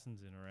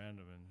assassins in around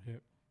them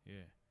and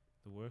Yep.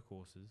 the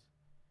workhorses.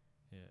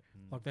 Yeah.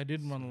 And Like they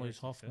didn't want to very lose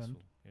Hoffman.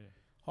 successful. Yeah.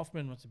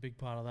 Hoffman was a big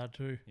part of that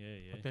too. Yeah,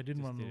 yeah. Like they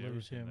didn't Just want to did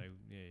lose him.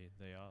 everything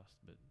They asked,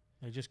 but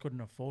They just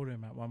couldn't afford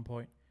him at one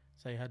point.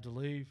 So he had to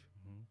leave.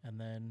 mm-hmm. And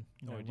then,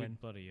 you know, he when,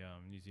 did bloody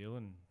New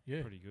Zealand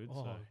yeah, pretty good.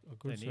 oh, So a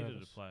good they needed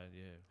service a player,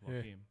 like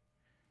Yeah. him.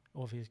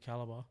 of his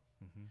caliber.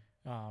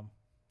 Mm-hmm.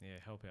 Yeah,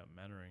 help out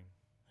Mannering.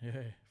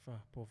 Yeah, for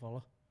poor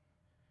fella.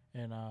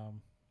 And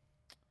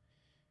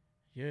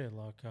yeah,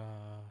 like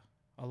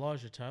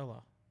Elijah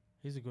Taylor,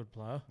 he's a good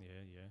player.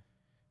 Yeah, yeah.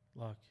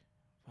 Like,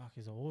 fuck,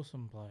 he's an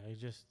awesome player. He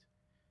just,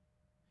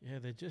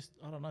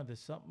 I don't know. There's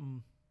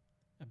something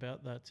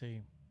about that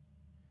team,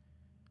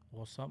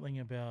 or something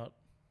about,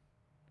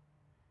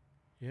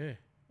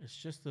 it's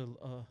just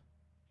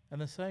and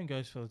the same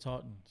goes for the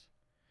Titans.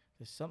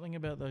 There's something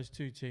about those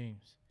two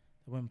teams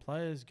that when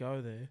players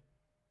go there,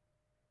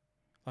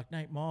 like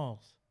Nate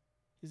Miles,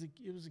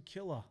 he was a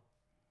killer.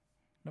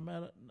 No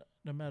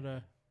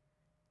matter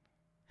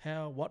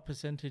what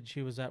percentage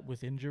he was at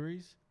with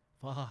injuries,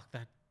 fuck,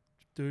 that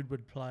dude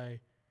would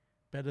play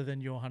better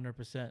than your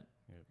 100%. Yep.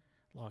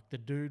 Like the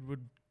dude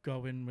would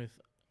go in with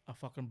a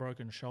fucking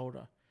broken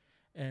shoulder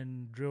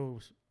and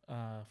drill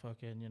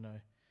fucking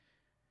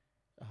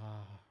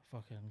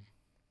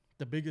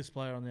the biggest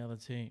player on the other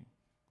team,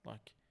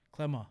 like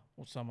Clemmer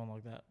or someone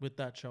like that, with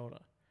that shoulder.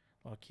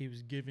 Like he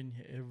was giving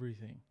you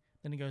everything.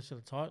 Then he goes to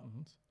the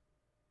Titans,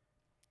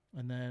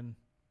 and then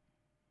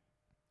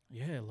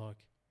like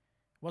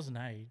it wasn't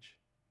age,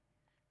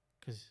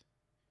 because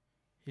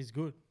he's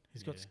good.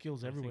 He's got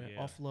skills everywhere,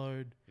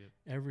 offload,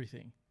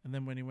 everything. And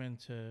then when he went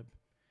to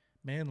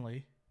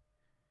Manly,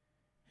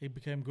 he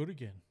became good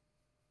again.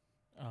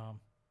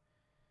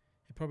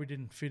 He probably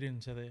didn't fit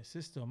into their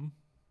system,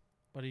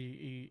 but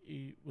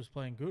he was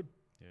playing good.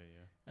 Yeah,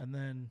 yeah. And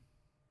then,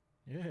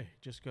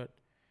 just got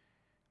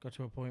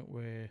to a point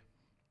where,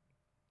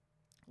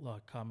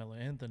 like Carmelo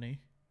Anthony,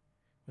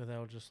 where they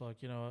were just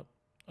like, you know what,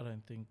 I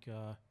don't think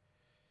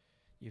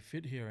you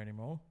fit here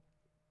anymore.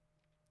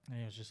 And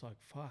he was just like,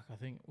 fuck, I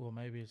think, well,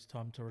 maybe it's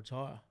time to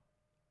retire.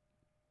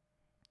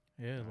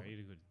 Yeah. No, he had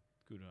a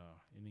good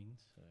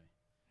innings. So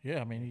yeah,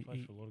 I mean, he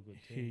played for a lot of good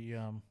teams. he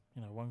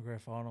won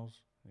grand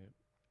finals.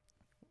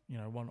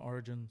 Yep. Won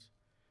Origins,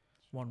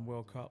 won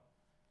World Cup.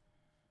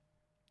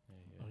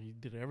 Yeah, He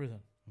did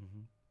everything.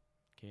 Mm-hmm.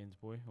 Cairns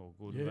boy or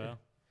Gordon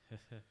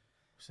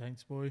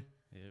Saints boy.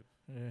 Yep.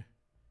 Yeah.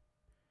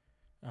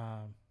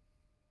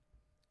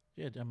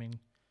 I mean,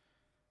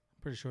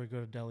 I'm pretty sure he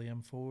got a Dally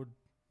M Ford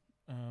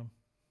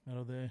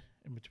medal there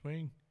in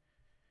between.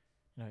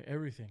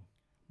 everything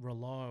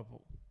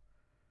reliable.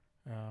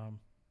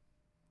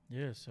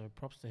 Yeah, so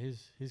props to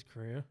his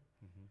career.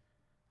 Mm-hmm.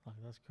 Like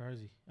that's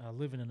crazy.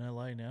 Living in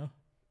LA now,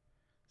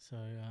 so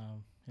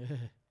yeah.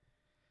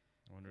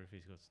 I wonder if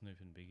he's got Snoop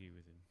and Biggie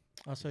with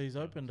him. So he's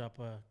opened up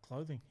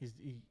clothing.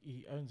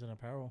 He owns an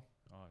apparel.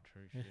 Oh,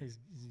 true. Yeah, Shit.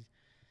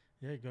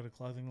 he's got a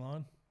clothing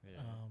line.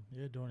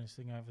 Yeah. Doing his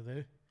thing over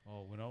there.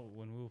 Oh,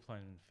 when we were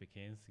playing for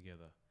Cairns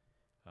together,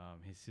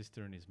 his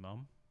sister and his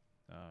mum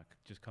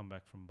just come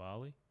back from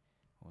Bali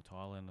or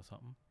Thailand or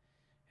something,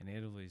 and they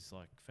had all these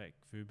like fake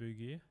FUBU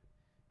gear,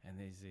 and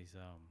there's these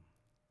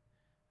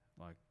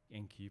like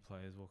NQ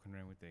players walking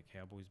around with their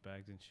Cowboys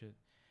bags and shit.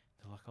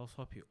 They're like, I'll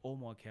swap you all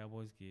my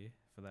Cowboys gear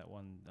for that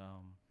one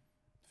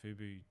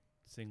FUBU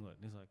singlet.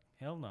 And he's like,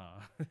 hell nah,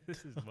 this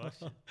is my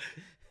shit.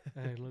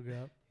 Hey, look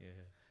up. Yeah.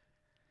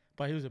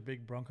 But he was a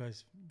big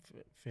Broncos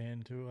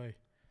fan too,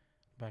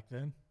 back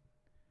then.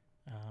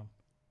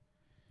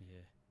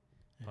 Yeah.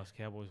 Plus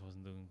Cowboys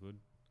wasn't doing good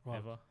Right.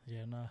 ever.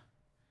 Yeah, nah.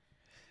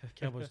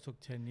 Cowboys took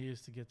 10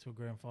 years to get to a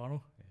grand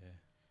final.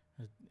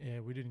 Yeah. Yeah,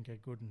 we didn't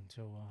get good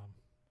until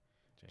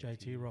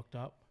JT rocked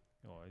up.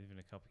 Oh, even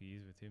a couple of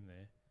years with him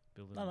there,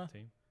 building No. the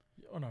team.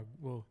 Oh no,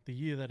 well, the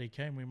year that he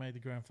came, we made the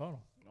grand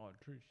final. Oh,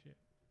 true shit.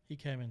 He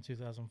came in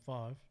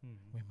 2005. Mm-hmm.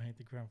 We made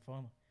the grand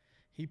final.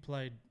 He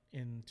played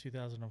in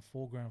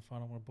 2004 grand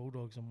final with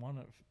Bulldogs and won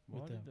it Why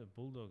with did them the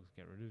Bulldogs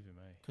get rid of him,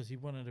 eh? because he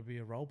wanted to be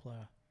a role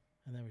player,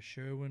 and there was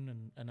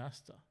Sherwin and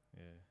Asta.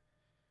 Yeah.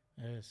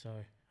 Yeah, so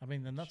I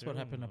mean, then that's what Sherwin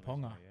happened to on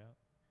his Ponga. way out.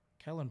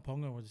 Callan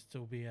Ponga would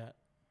still be at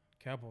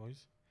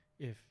Cowboys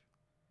if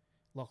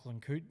Lachlan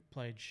Coote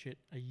played shit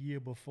a year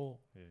before.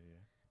 Yeah.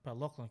 But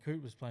Lachlan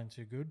Coote was playing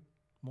too good.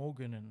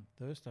 Morgan and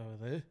Thursday were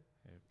there.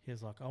 Yep. He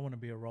was like, I want to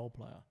be a role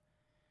player.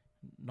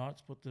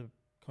 Knights put the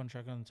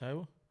contract on the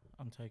table.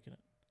 I'm taking it.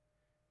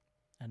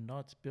 And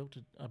Knights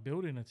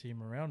building a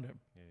team around him.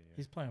 Yeah.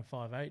 He's playing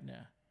 5'8"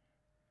 now.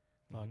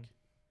 Like, Mhm.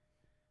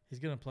 he's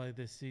going to play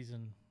this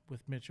season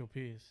with Mitchell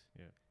Pearce.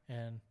 Yeah.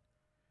 And,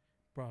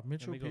 bro,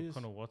 Mitchell and they Pearce,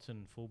 got Connor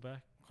Watson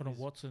fullback. Connor He's-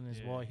 Watson is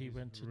yeah, why he he's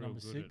went to real number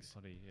good at 6.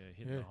 bloody,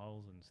 hitting Yeah. the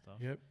holes and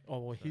stuff. Yep. Oh,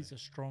 well, So- he's a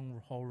strong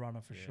hole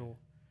runner for Yeah. sure.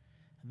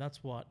 And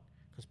that's what,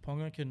 because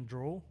Ponga can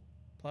draw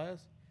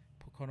players,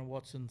 put Connor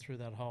Watson through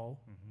that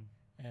hole,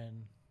 Mm-hmm.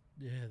 and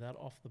yeah, that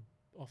off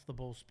the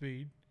ball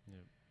speed.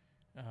 Yep.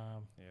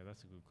 Um, Yeah,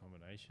 that's a good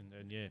combination.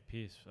 And yeah,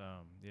 Pierce,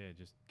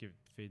 just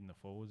feeding the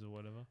forwards or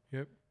whatever.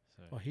 Yep.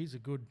 So well, he's a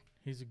good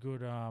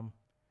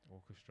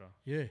orchestra.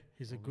 yeah,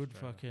 he's a good Orchestrator.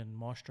 fucking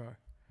maestro.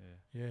 Yeah.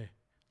 Yeah,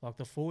 like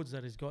the forwards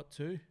that he's got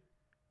too,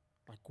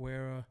 like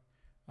Guerra,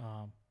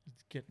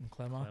 he's getting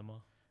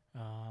Clemmer.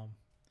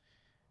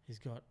 He's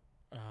got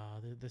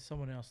there's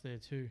someone else there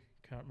too.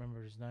 Can't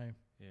remember his name.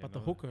 Yeah, But the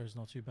another- hooker is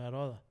not too bad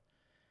either.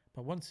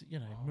 But once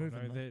Oh,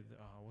 moving, no,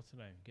 what's the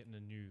name? Getting a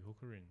new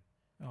hooker in.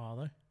 are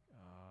they?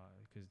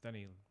 Because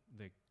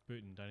they're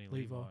booting Danny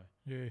Levi. Levi.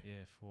 Yeah.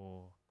 Yeah,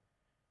 for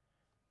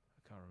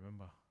I can't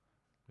remember,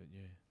 but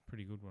yeah,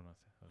 pretty good one.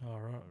 I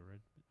All right. I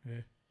read.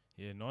 Yeah.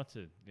 Yeah, Knights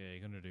are you're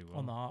gonna do well.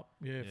 On the up.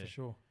 Yeah, Yeah. for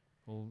sure.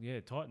 Well, yeah,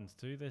 Titans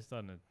too. They're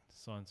starting to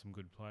sign some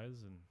good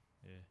players and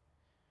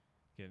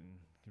get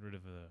rid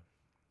of the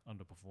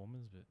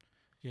underperformers. But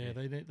Yeah, Yeah.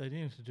 they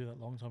needed to do that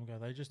a long time ago.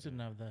 They just didn't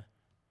have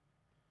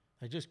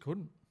they just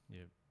couldn't.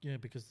 yeah, Yeah,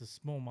 because the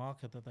small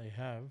market that they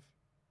have,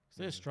 'cause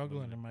they're it's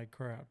struggling to limited. make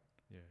crowd.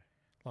 yeah.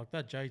 Like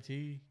that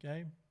JT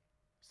game,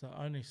 it's the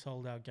only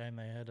sold out game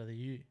they had of the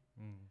year.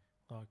 Mm.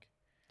 Like,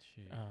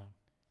 Shit.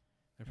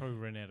 They probably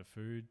ran out of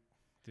food.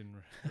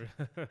 Didn't.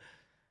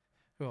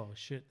 oh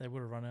shit, they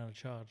would have run out of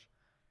charge.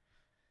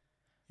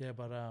 Yeah,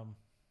 but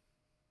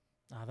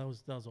that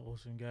was an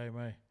awesome game,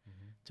 eh?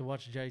 Mm-hmm. To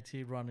watch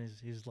JT run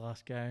his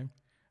last game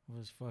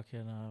was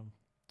fucking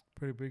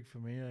pretty big for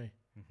me, eh?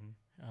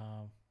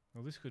 Mm-hmm.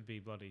 Well, this could be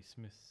bloody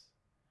Smith's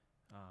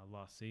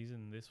last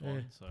season. This Yeah,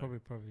 one, so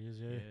probably is,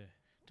 yeah.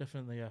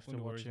 Definitely have to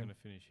Wonder where watch he's him. going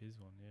to finish his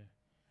one.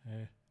 Yeah.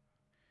 Yeah.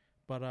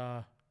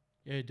 But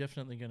yeah,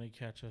 definitely going to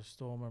catch a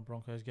Storm and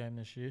Broncos game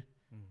this year.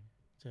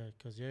 Mm-hmm.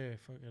 Because yeah,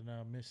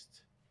 fucking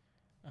missed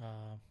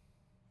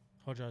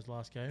Hodjo's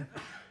last game.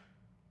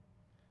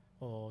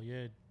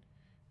 Yeah,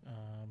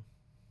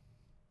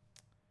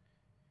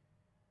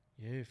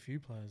 yeah, a few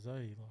players,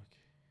 like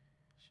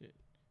shit.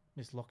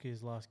 Missed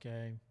Lockyer's last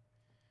game.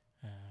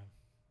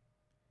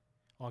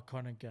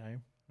 Iconic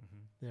game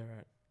Mm-hmm. there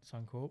at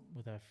Suncorp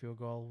with that field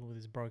goal with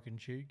his broken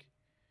cheek,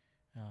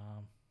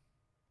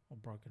 or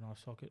broken eye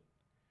socket.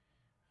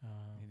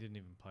 He didn't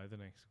even play the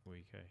next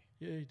week, eh?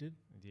 Yeah, he did,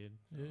 He did.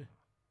 Yeah.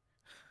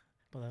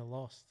 but they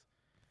lost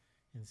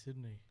in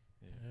Sydney.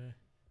 Yeah.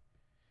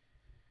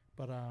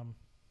 But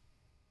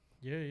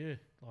yeah,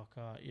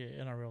 like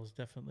NRL is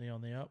definitely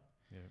on the up.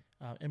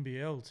 Yeah.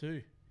 NBL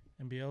too.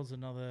 NBL's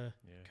another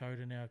Yeah.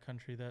 code in our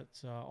country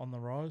that's on the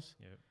rise.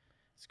 Yep.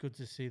 It's good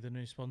to see the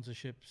new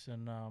sponsorships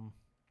and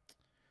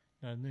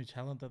new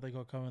talent that they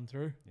got coming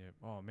through. Yep.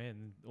 Oh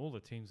man, all the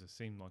teams have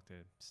seemed like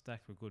they're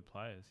stacked with good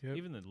players. Yep.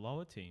 Even the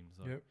lower teams,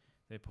 like Yep.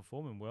 they're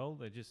performing well.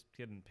 They're just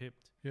getting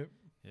pipped. Yep.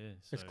 Yeah.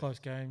 It's close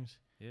games.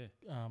 Yeah.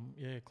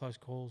 Close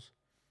calls.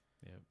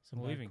 Yeah. some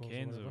Well, bad even calls or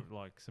Cairns whatever. are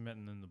like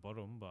cementing in the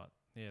bottom, but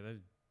yeah,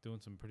 they're doing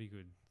some pretty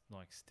good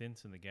like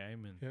stints in the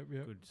game and Yep.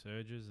 good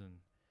surges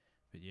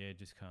but yeah,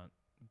 just can't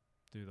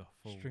do the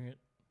full String it.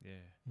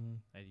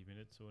 80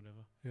 minutes or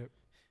whatever.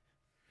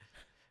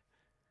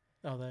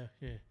 Oh,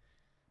 they're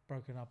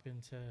broken up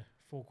into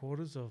 4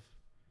 quarters of,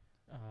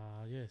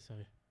 so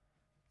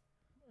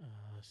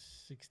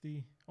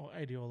 60 or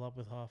 80 all up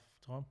with half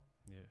time.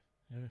 Yeah.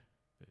 Yeah,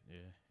 But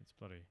yeah, it's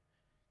bloody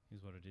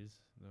is what it is.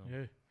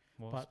 yeah.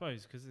 Well, I But-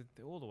 suppose because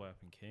they're all the way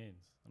up in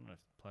Cairns. I don't know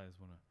if players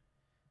want to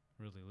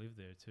really live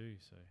there too.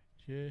 So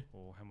Yeah,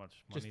 or how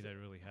much Just money they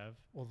really have.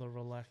 or the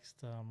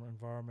relaxed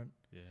environment.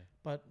 Yeah.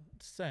 But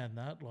saying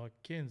that, like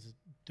Cairns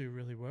do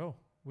really well.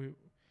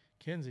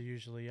 Cairns are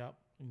usually up,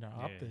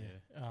 up Yeah,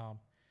 there.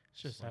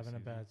 It's just Slow having a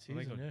season. bad Well,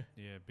 they season. got-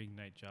 Yeah, Big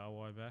Nate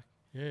Jarwai back.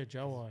 yeah.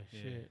 Jawai,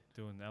 Yeah, shit.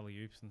 doing alley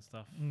oops and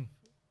stuff Mm.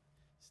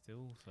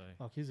 still. So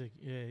Like he's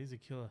a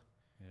killer.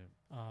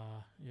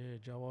 yeah.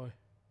 Jawai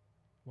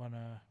won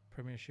a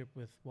premiership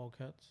with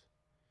Wildcats.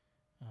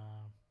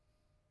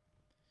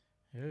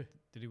 Yeah.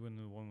 Did he win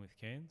the one with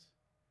Cairns?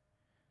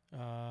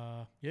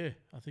 Yeah,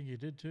 I think he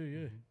did too.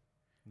 Yeah, Mhm.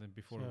 And then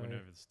before he went So-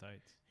 over the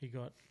States. he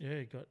got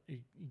he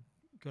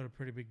got a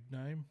pretty big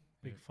name,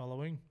 big Yep.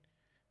 following,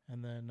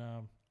 and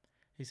then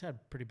he's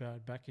had pretty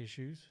bad back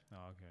issues.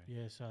 Oh, okay.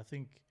 Yeah, so I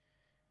think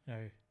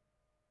if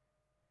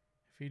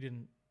he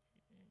didn't,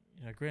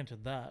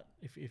 granted that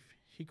if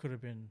he could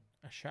have been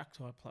a Shaq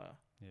type player,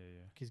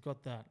 Yeah. he's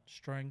got that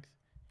strength,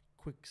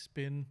 quick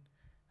spin,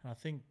 and I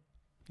think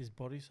his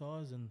body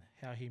size and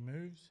how he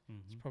moves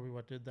is Mhm. probably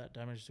what did that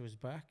damage to his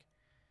back.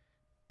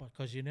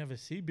 Because you never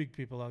see big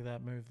people like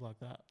that move like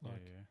that.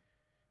 Like Yeah.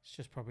 it's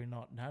just probably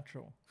not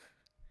natural.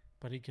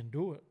 But he can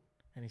do it,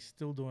 and he's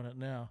still doing it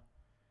now.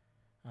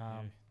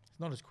 Yeah. He's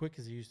not as quick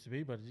as he used to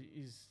be, but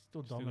he's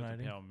still Still got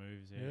dominating. the power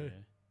moves.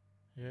 Yeah.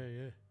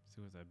 Yeah.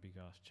 Still with that big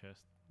ass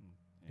chest. And,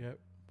 Yep.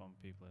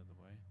 Bump people out of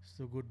the way.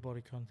 Still good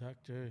body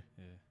contact too.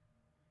 Yeah.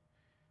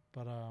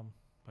 But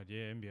But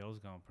yeah, NBL's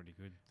going pretty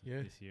good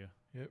Yeah. this year.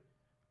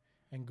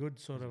 and good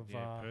sort of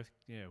Perth,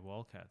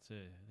 Wildcats.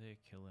 They're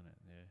killing it.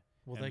 Yeah.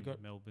 well And they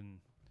got Melbourne.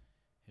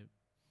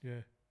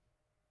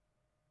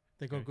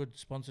 they got Okay. good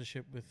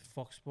sponsorship with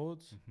Fox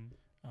Sports.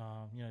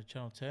 Mm-hmm.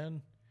 Channel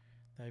 10.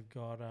 They've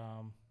got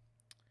a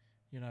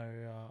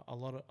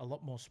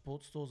lot more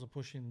sports stores are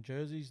pushing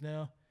jerseys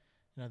now.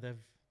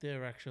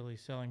 They're actually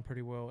selling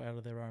pretty well out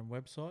of their own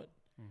website.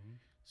 Mm-hmm.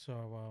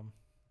 So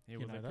Yeah, You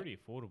well, know they're that. pretty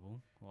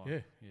affordable. Like,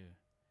 Yeah. Yeah.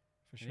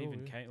 for And sure,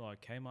 even yeah.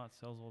 Kmart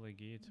sells all their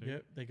gear too.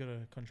 Yep, they got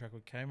a contract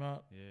with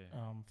Kmart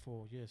Yeah.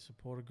 for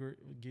supporter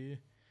gear,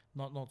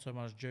 not so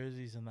much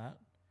jerseys and that,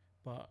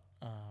 but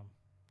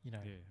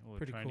Yeah. All the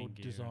pretty cool training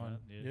gear and design.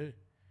 that, Yeah.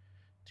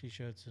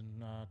 T-shirts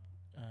and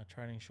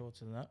training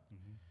shorts and that.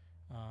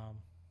 Mm-hmm.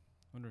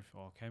 Wonder if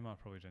Kmart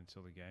probably don't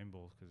sell the game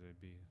balls because they'd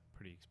be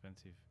pretty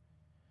expensive.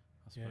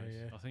 I Yeah, suppose.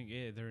 yeah. I think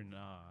they're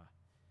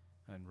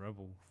in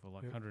Rebel for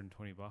like Yep.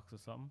 $120 or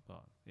something.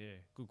 But yeah,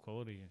 good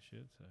quality and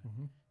shit. So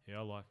Mm-hmm. yeah,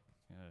 I like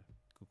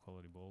good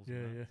quality balls. Yeah,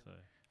 and that, yeah. So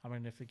I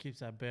mean, if it keeps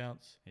that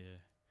bounce, yeah,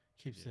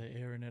 keeps Yeah. the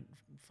air in it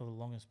for the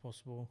longest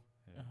possible.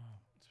 yeah.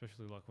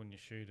 Especially like when you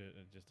shoot it,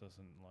 it just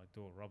doesn't like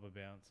do a rubber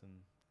bounce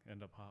and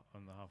end up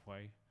on the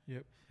halfway.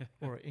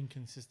 Or an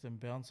inconsistent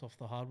bounce off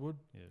the hardwood.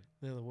 Yeah.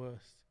 They're the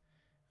worst.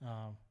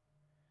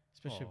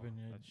 Especially when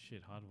you that's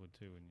shit hardwood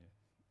too when you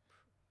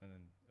and then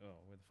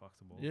where the fuck's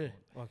the ball?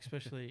 like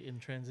especially in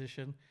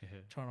transition,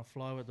 Yeah. trying to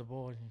fly with the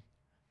ball, and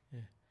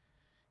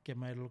get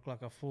made to look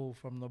like a fool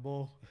from the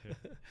ball.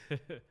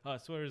 I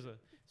swear is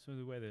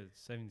the way the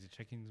savings and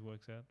check-ins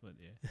works out, but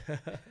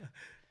yeah.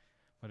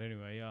 But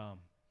anyway,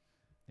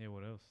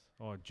 what else?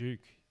 Oh,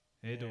 Duke,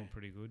 they're doing Yeah.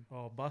 pretty good.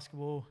 Oh,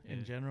 basketball in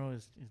Yeah. general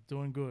is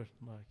doing good.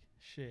 Like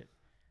shit,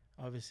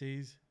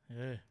 overseas,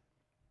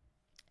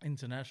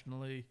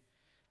 internationally,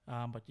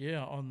 but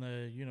on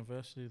the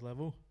university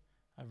level,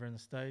 over in the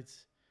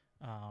States,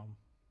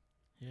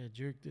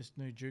 Duke, this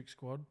new Duke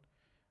squad,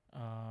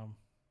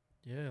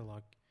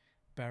 like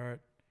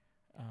Barrett,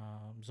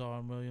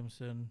 Zion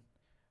Williamson,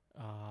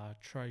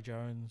 Trey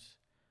Jones,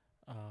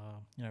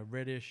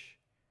 Reddish,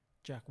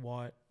 Jack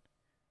White,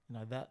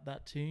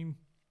 that team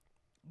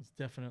is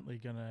definitely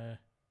gonna,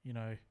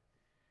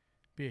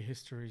 be a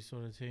history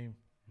sort of team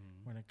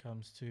Mm. when it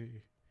comes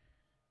to,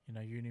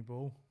 uni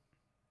ball.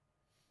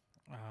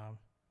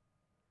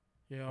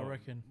 I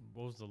reckon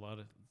What was the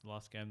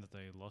last game that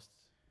they lost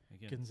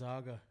again?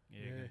 Gonzaga,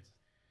 Yeah. Against,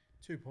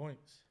 2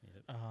 points.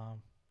 yeah.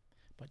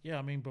 But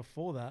I mean,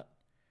 before that,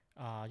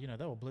 they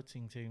were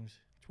blitzing teams,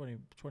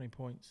 20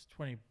 points,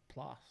 20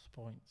 plus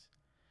points.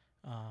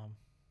 And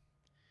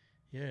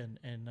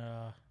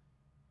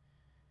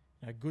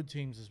good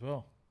teams as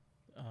well.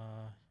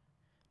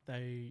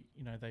 They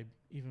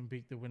even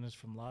beat the winners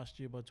from last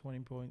year by 20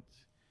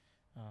 points.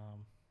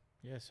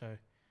 So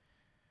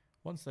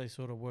once they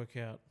sort of work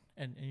out,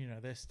 and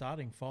they're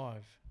starting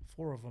 4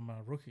 of them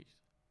are rookies.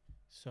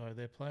 So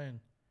they're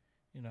playing,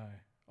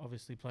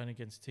 obviously playing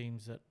against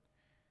teams that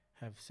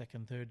have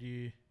second, third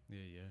year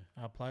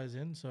Yeah. players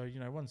in. So,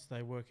 once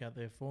they work out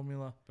their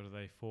formula, But are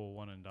they 4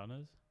 one and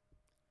doneers?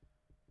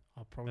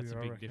 probably That's a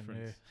I big reckon,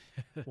 difference.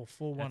 Yeah. Well,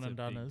 4-1 That's and a big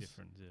doneers.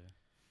 difference.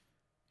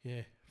 Yeah.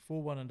 Yeah,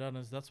 4-1 and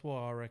doneers. That's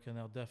why I reckon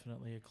they'll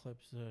definitely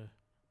eclipse the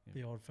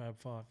Yeah. old Fab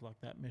Five, like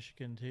that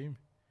Michigan team.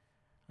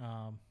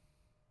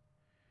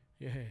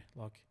 Yeah,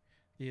 like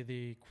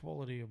the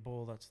quality of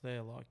ball that's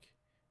there. Like,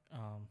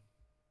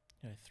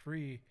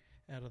 3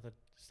 out of the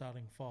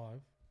starting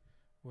 5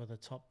 were the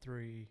top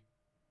 3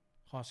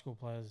 high school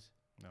players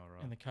All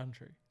right. in the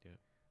country. Yeah.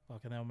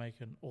 Like, and they were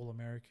making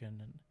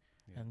All-American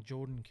Yeah. and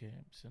Jordan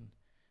camps, and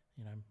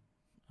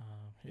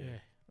Yeah.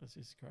 that's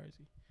just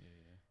crazy.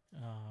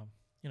 Yeah.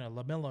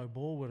 LaMelo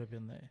Ball would have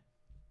been there.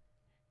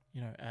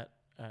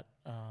 At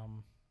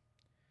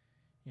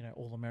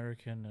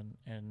All-American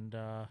and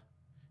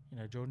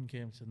Jordan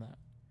camps and that,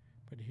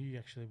 but he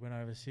actually went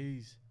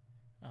overseas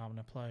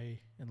to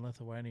play in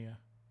Lithuania.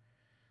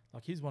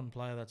 Like, he's one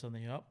player that's on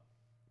the up.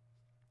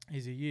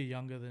 He's a year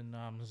younger than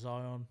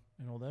Zion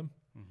and all them.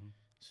 Mm-hmm.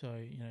 So,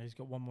 he's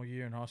got one more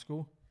year in high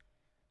school.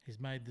 He's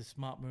made the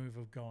smart move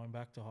of going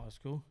back to high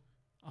school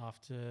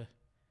after,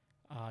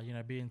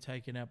 being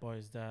taken out by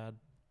his dad,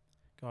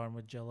 going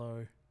with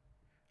Jello,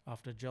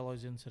 after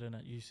Jello's incident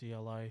at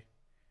UCLA,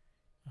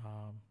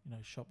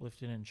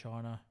 shoplifting in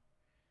China.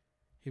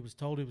 He was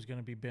told he was going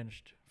to be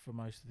benched for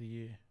most of the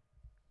year.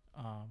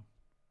 And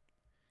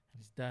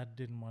his dad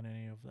didn't want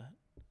any of that.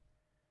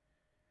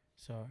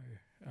 So,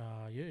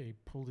 he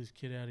pulled his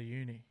kid out of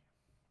uni,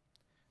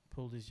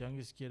 pulled his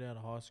youngest kid out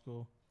of high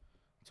school,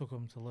 took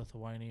him to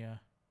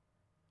Lithuania,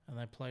 and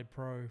they played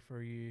pro for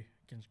a year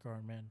against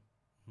grown men.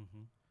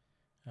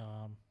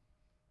 Mm-hmm.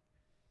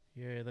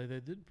 They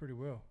did pretty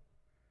well.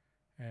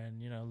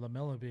 And,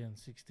 LaMelo being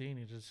 16,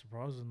 he did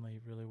surprisingly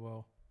really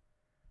well.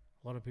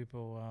 A lot of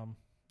people,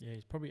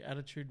 his probably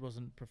attitude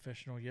wasn't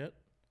professional yet,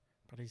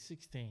 but he's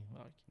 16.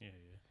 Like,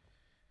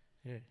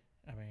 Yeah.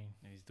 I mean,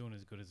 He's doing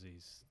as good as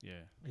his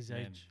his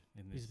age,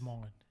 in his this.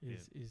 mind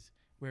is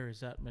where is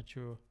that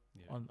mature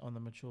Yeah. on the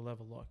mature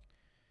level, like.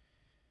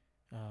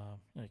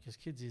 Because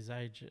kids his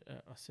age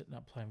are sitting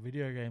up playing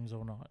video games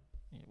all night.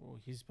 Yeah, well,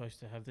 he's supposed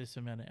to have this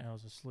amount of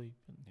hours of sleep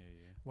and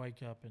Yeah.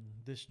 wake up and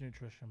this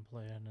nutrition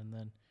plan, and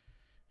then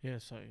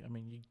so I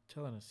mean, you're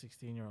telling a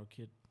 16-year-old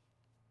kid,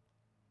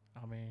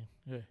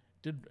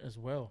 did as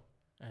well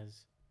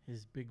as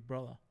his big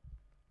brother,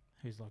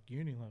 who's like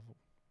uni level.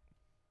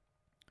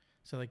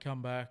 So they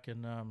come back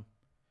and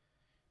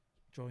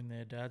join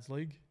their dad's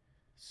league.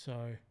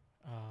 So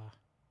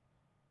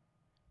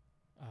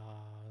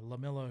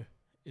LaMelo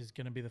is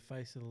going to be the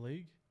face of the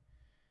league,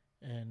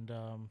 and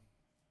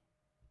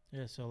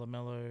so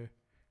LaMelo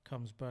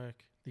comes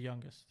back, the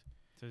youngest.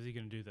 So is he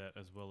going to do that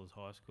as well as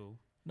high school?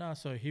 No,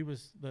 so he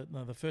was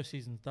the first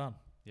season's done.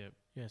 Yep.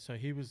 Yeah, so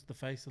he was the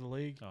face of the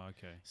league. Oh,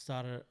 okay.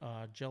 Started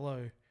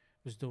Jello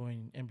was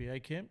doing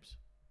NBA camps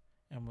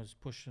and was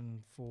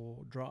pushing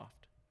for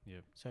draft.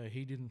 Yep. So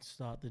he didn't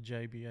start the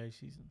JBA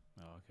season.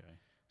 Oh, okay.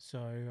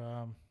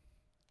 So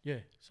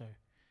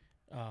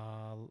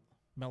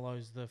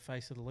Melo's the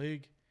face of the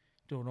league,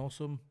 doing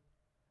awesome.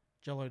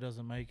 Jello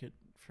doesn't make it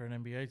for an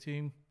NBA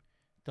team,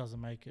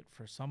 doesn't make it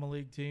for a summer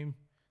league team.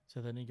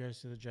 So then he goes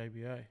to the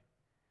JBA,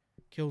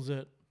 kills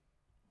it,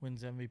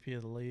 wins MVP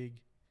of the league.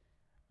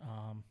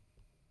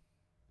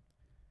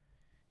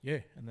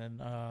 And then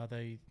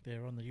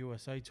they're on the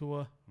USA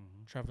tour,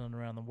 Mm-hmm. traveling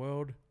around the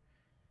world,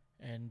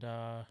 and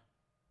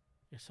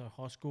so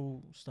high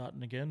school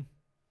starting again,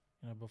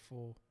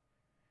 before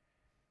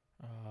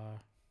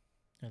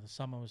the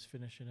summer was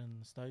finishing in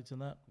the States and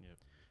that. Yep.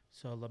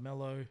 So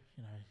LaMelo,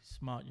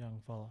 smart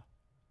young fella,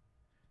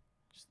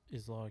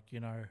 is like,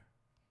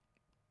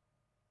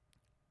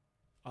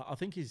 I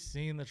think he's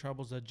seeing the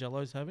troubles that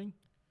Jello's having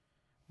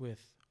because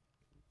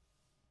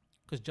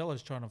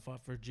Jello's trying to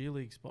fight for a G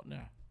League spot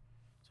now.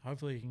 So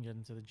hopefully he can get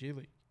into the G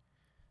League.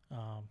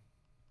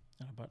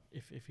 But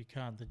if he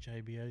can't, the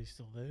JBA is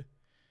still there.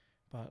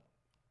 But,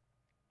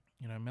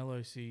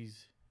 Melo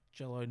sees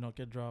Jello not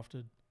get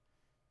drafted.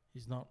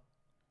 He's not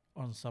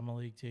on summer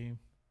league team.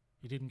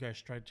 He didn't go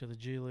straight to the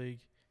G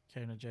League,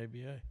 came to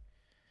JBA.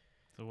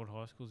 So what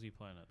high school is he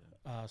playing at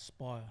then?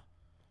 Spire.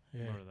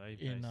 Yeah. Where are they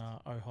based? In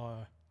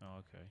Ohio. Oh,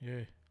 okay.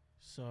 Yeah.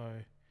 So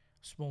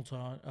small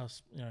town,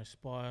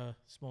 Spire,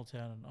 small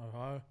town in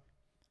Ohio.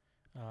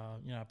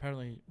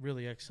 Apparently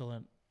really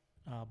excellent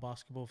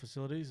basketball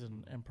facilities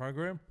and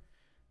program.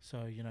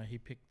 So, he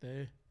picked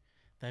there.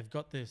 They've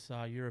got this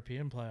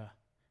European player,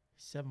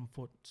 7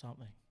 foot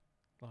something.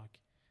 Like,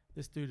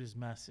 this dude is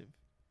massive.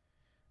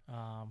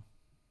 I've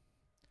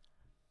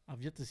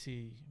yet to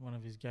see one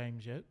of his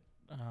games yet.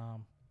 But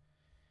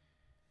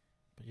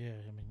yeah,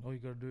 I mean, all you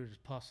got to do is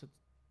pass it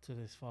to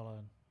this fella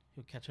and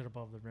he'll catch it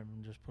above the rim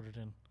and just put it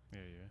in. Yeah.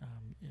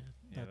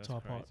 That That's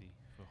type height crazy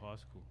for high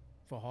school.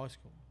 for high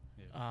school.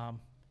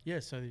 Yeah.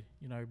 So,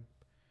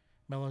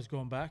 Melo's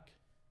gone back,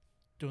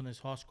 doing this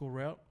high school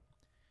route.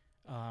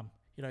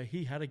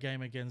 He had a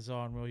game against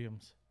Zion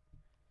Williams.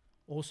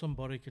 Awesome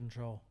body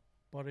control.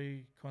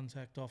 Body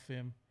contact off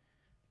him.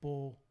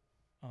 Ball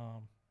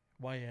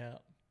way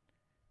out.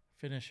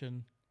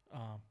 Finishing.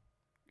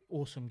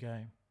 Awesome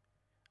game.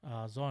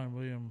 Zion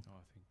Williams Oh,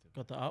 I think that.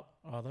 got the up,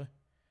 either.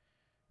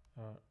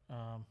 All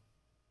right.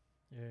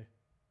 Yeah.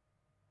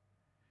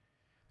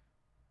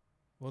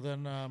 Well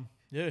then,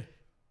 yeah,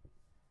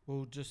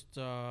 we'll just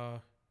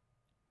have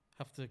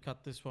to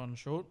cut this one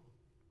short.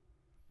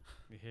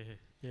 Yeah.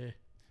 Yeah.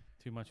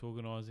 Too much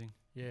organising.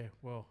 Yeah.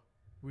 Well,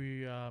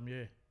 we yeah,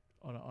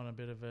 on a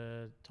bit of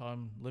a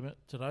time limit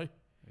today.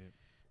 Yep.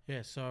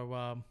 Yeah.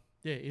 So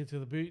yeah, Into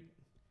the Boot,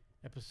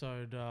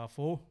 episode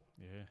 4.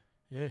 Yeah.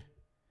 Yeah.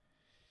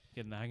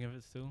 Getting the hang of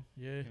it still.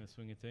 Yeah. In the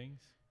swing of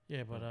things.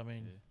 Yeah. But I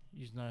mean,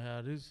 you know how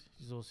it is.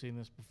 You've all seen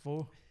this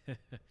before.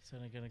 It's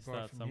only going to grow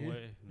Start from somewhere.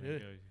 here. And then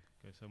Yeah.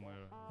 Go somewhere.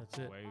 That's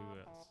it. Way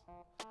else.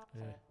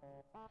 Yeah.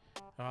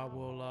 All right.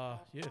 Well,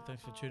 yeah.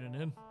 Thanks for tuning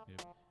in.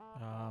 Yep.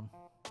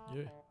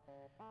 Yeah.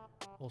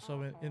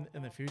 Also,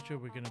 in the future,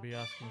 we're going to be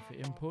asking for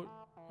input.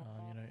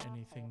 You know,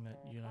 anything that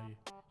you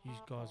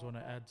guys want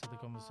to add to the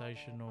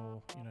conversation,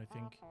 or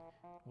think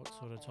what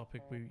sort of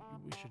topic we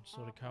should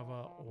sort of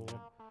cover, or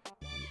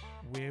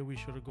where we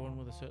should have gone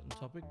with a certain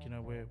topic. You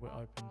know, we're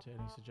open to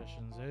any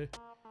suggestions there.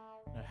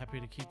 You know, happy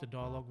to keep the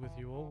dialogue with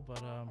you all,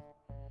 but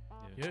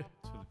yeah.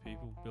 It's for the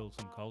people. Build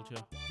some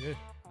culture. Yeah.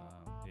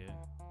 Yeah.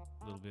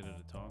 A little bit at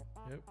a time.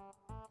 Yep.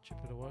 Chip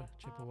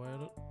away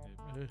at it.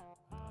 Yep. Yeah.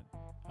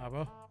 Right.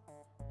 Bro.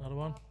 Another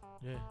one.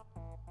 Yeah.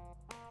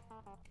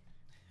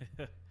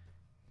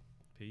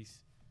 Peace.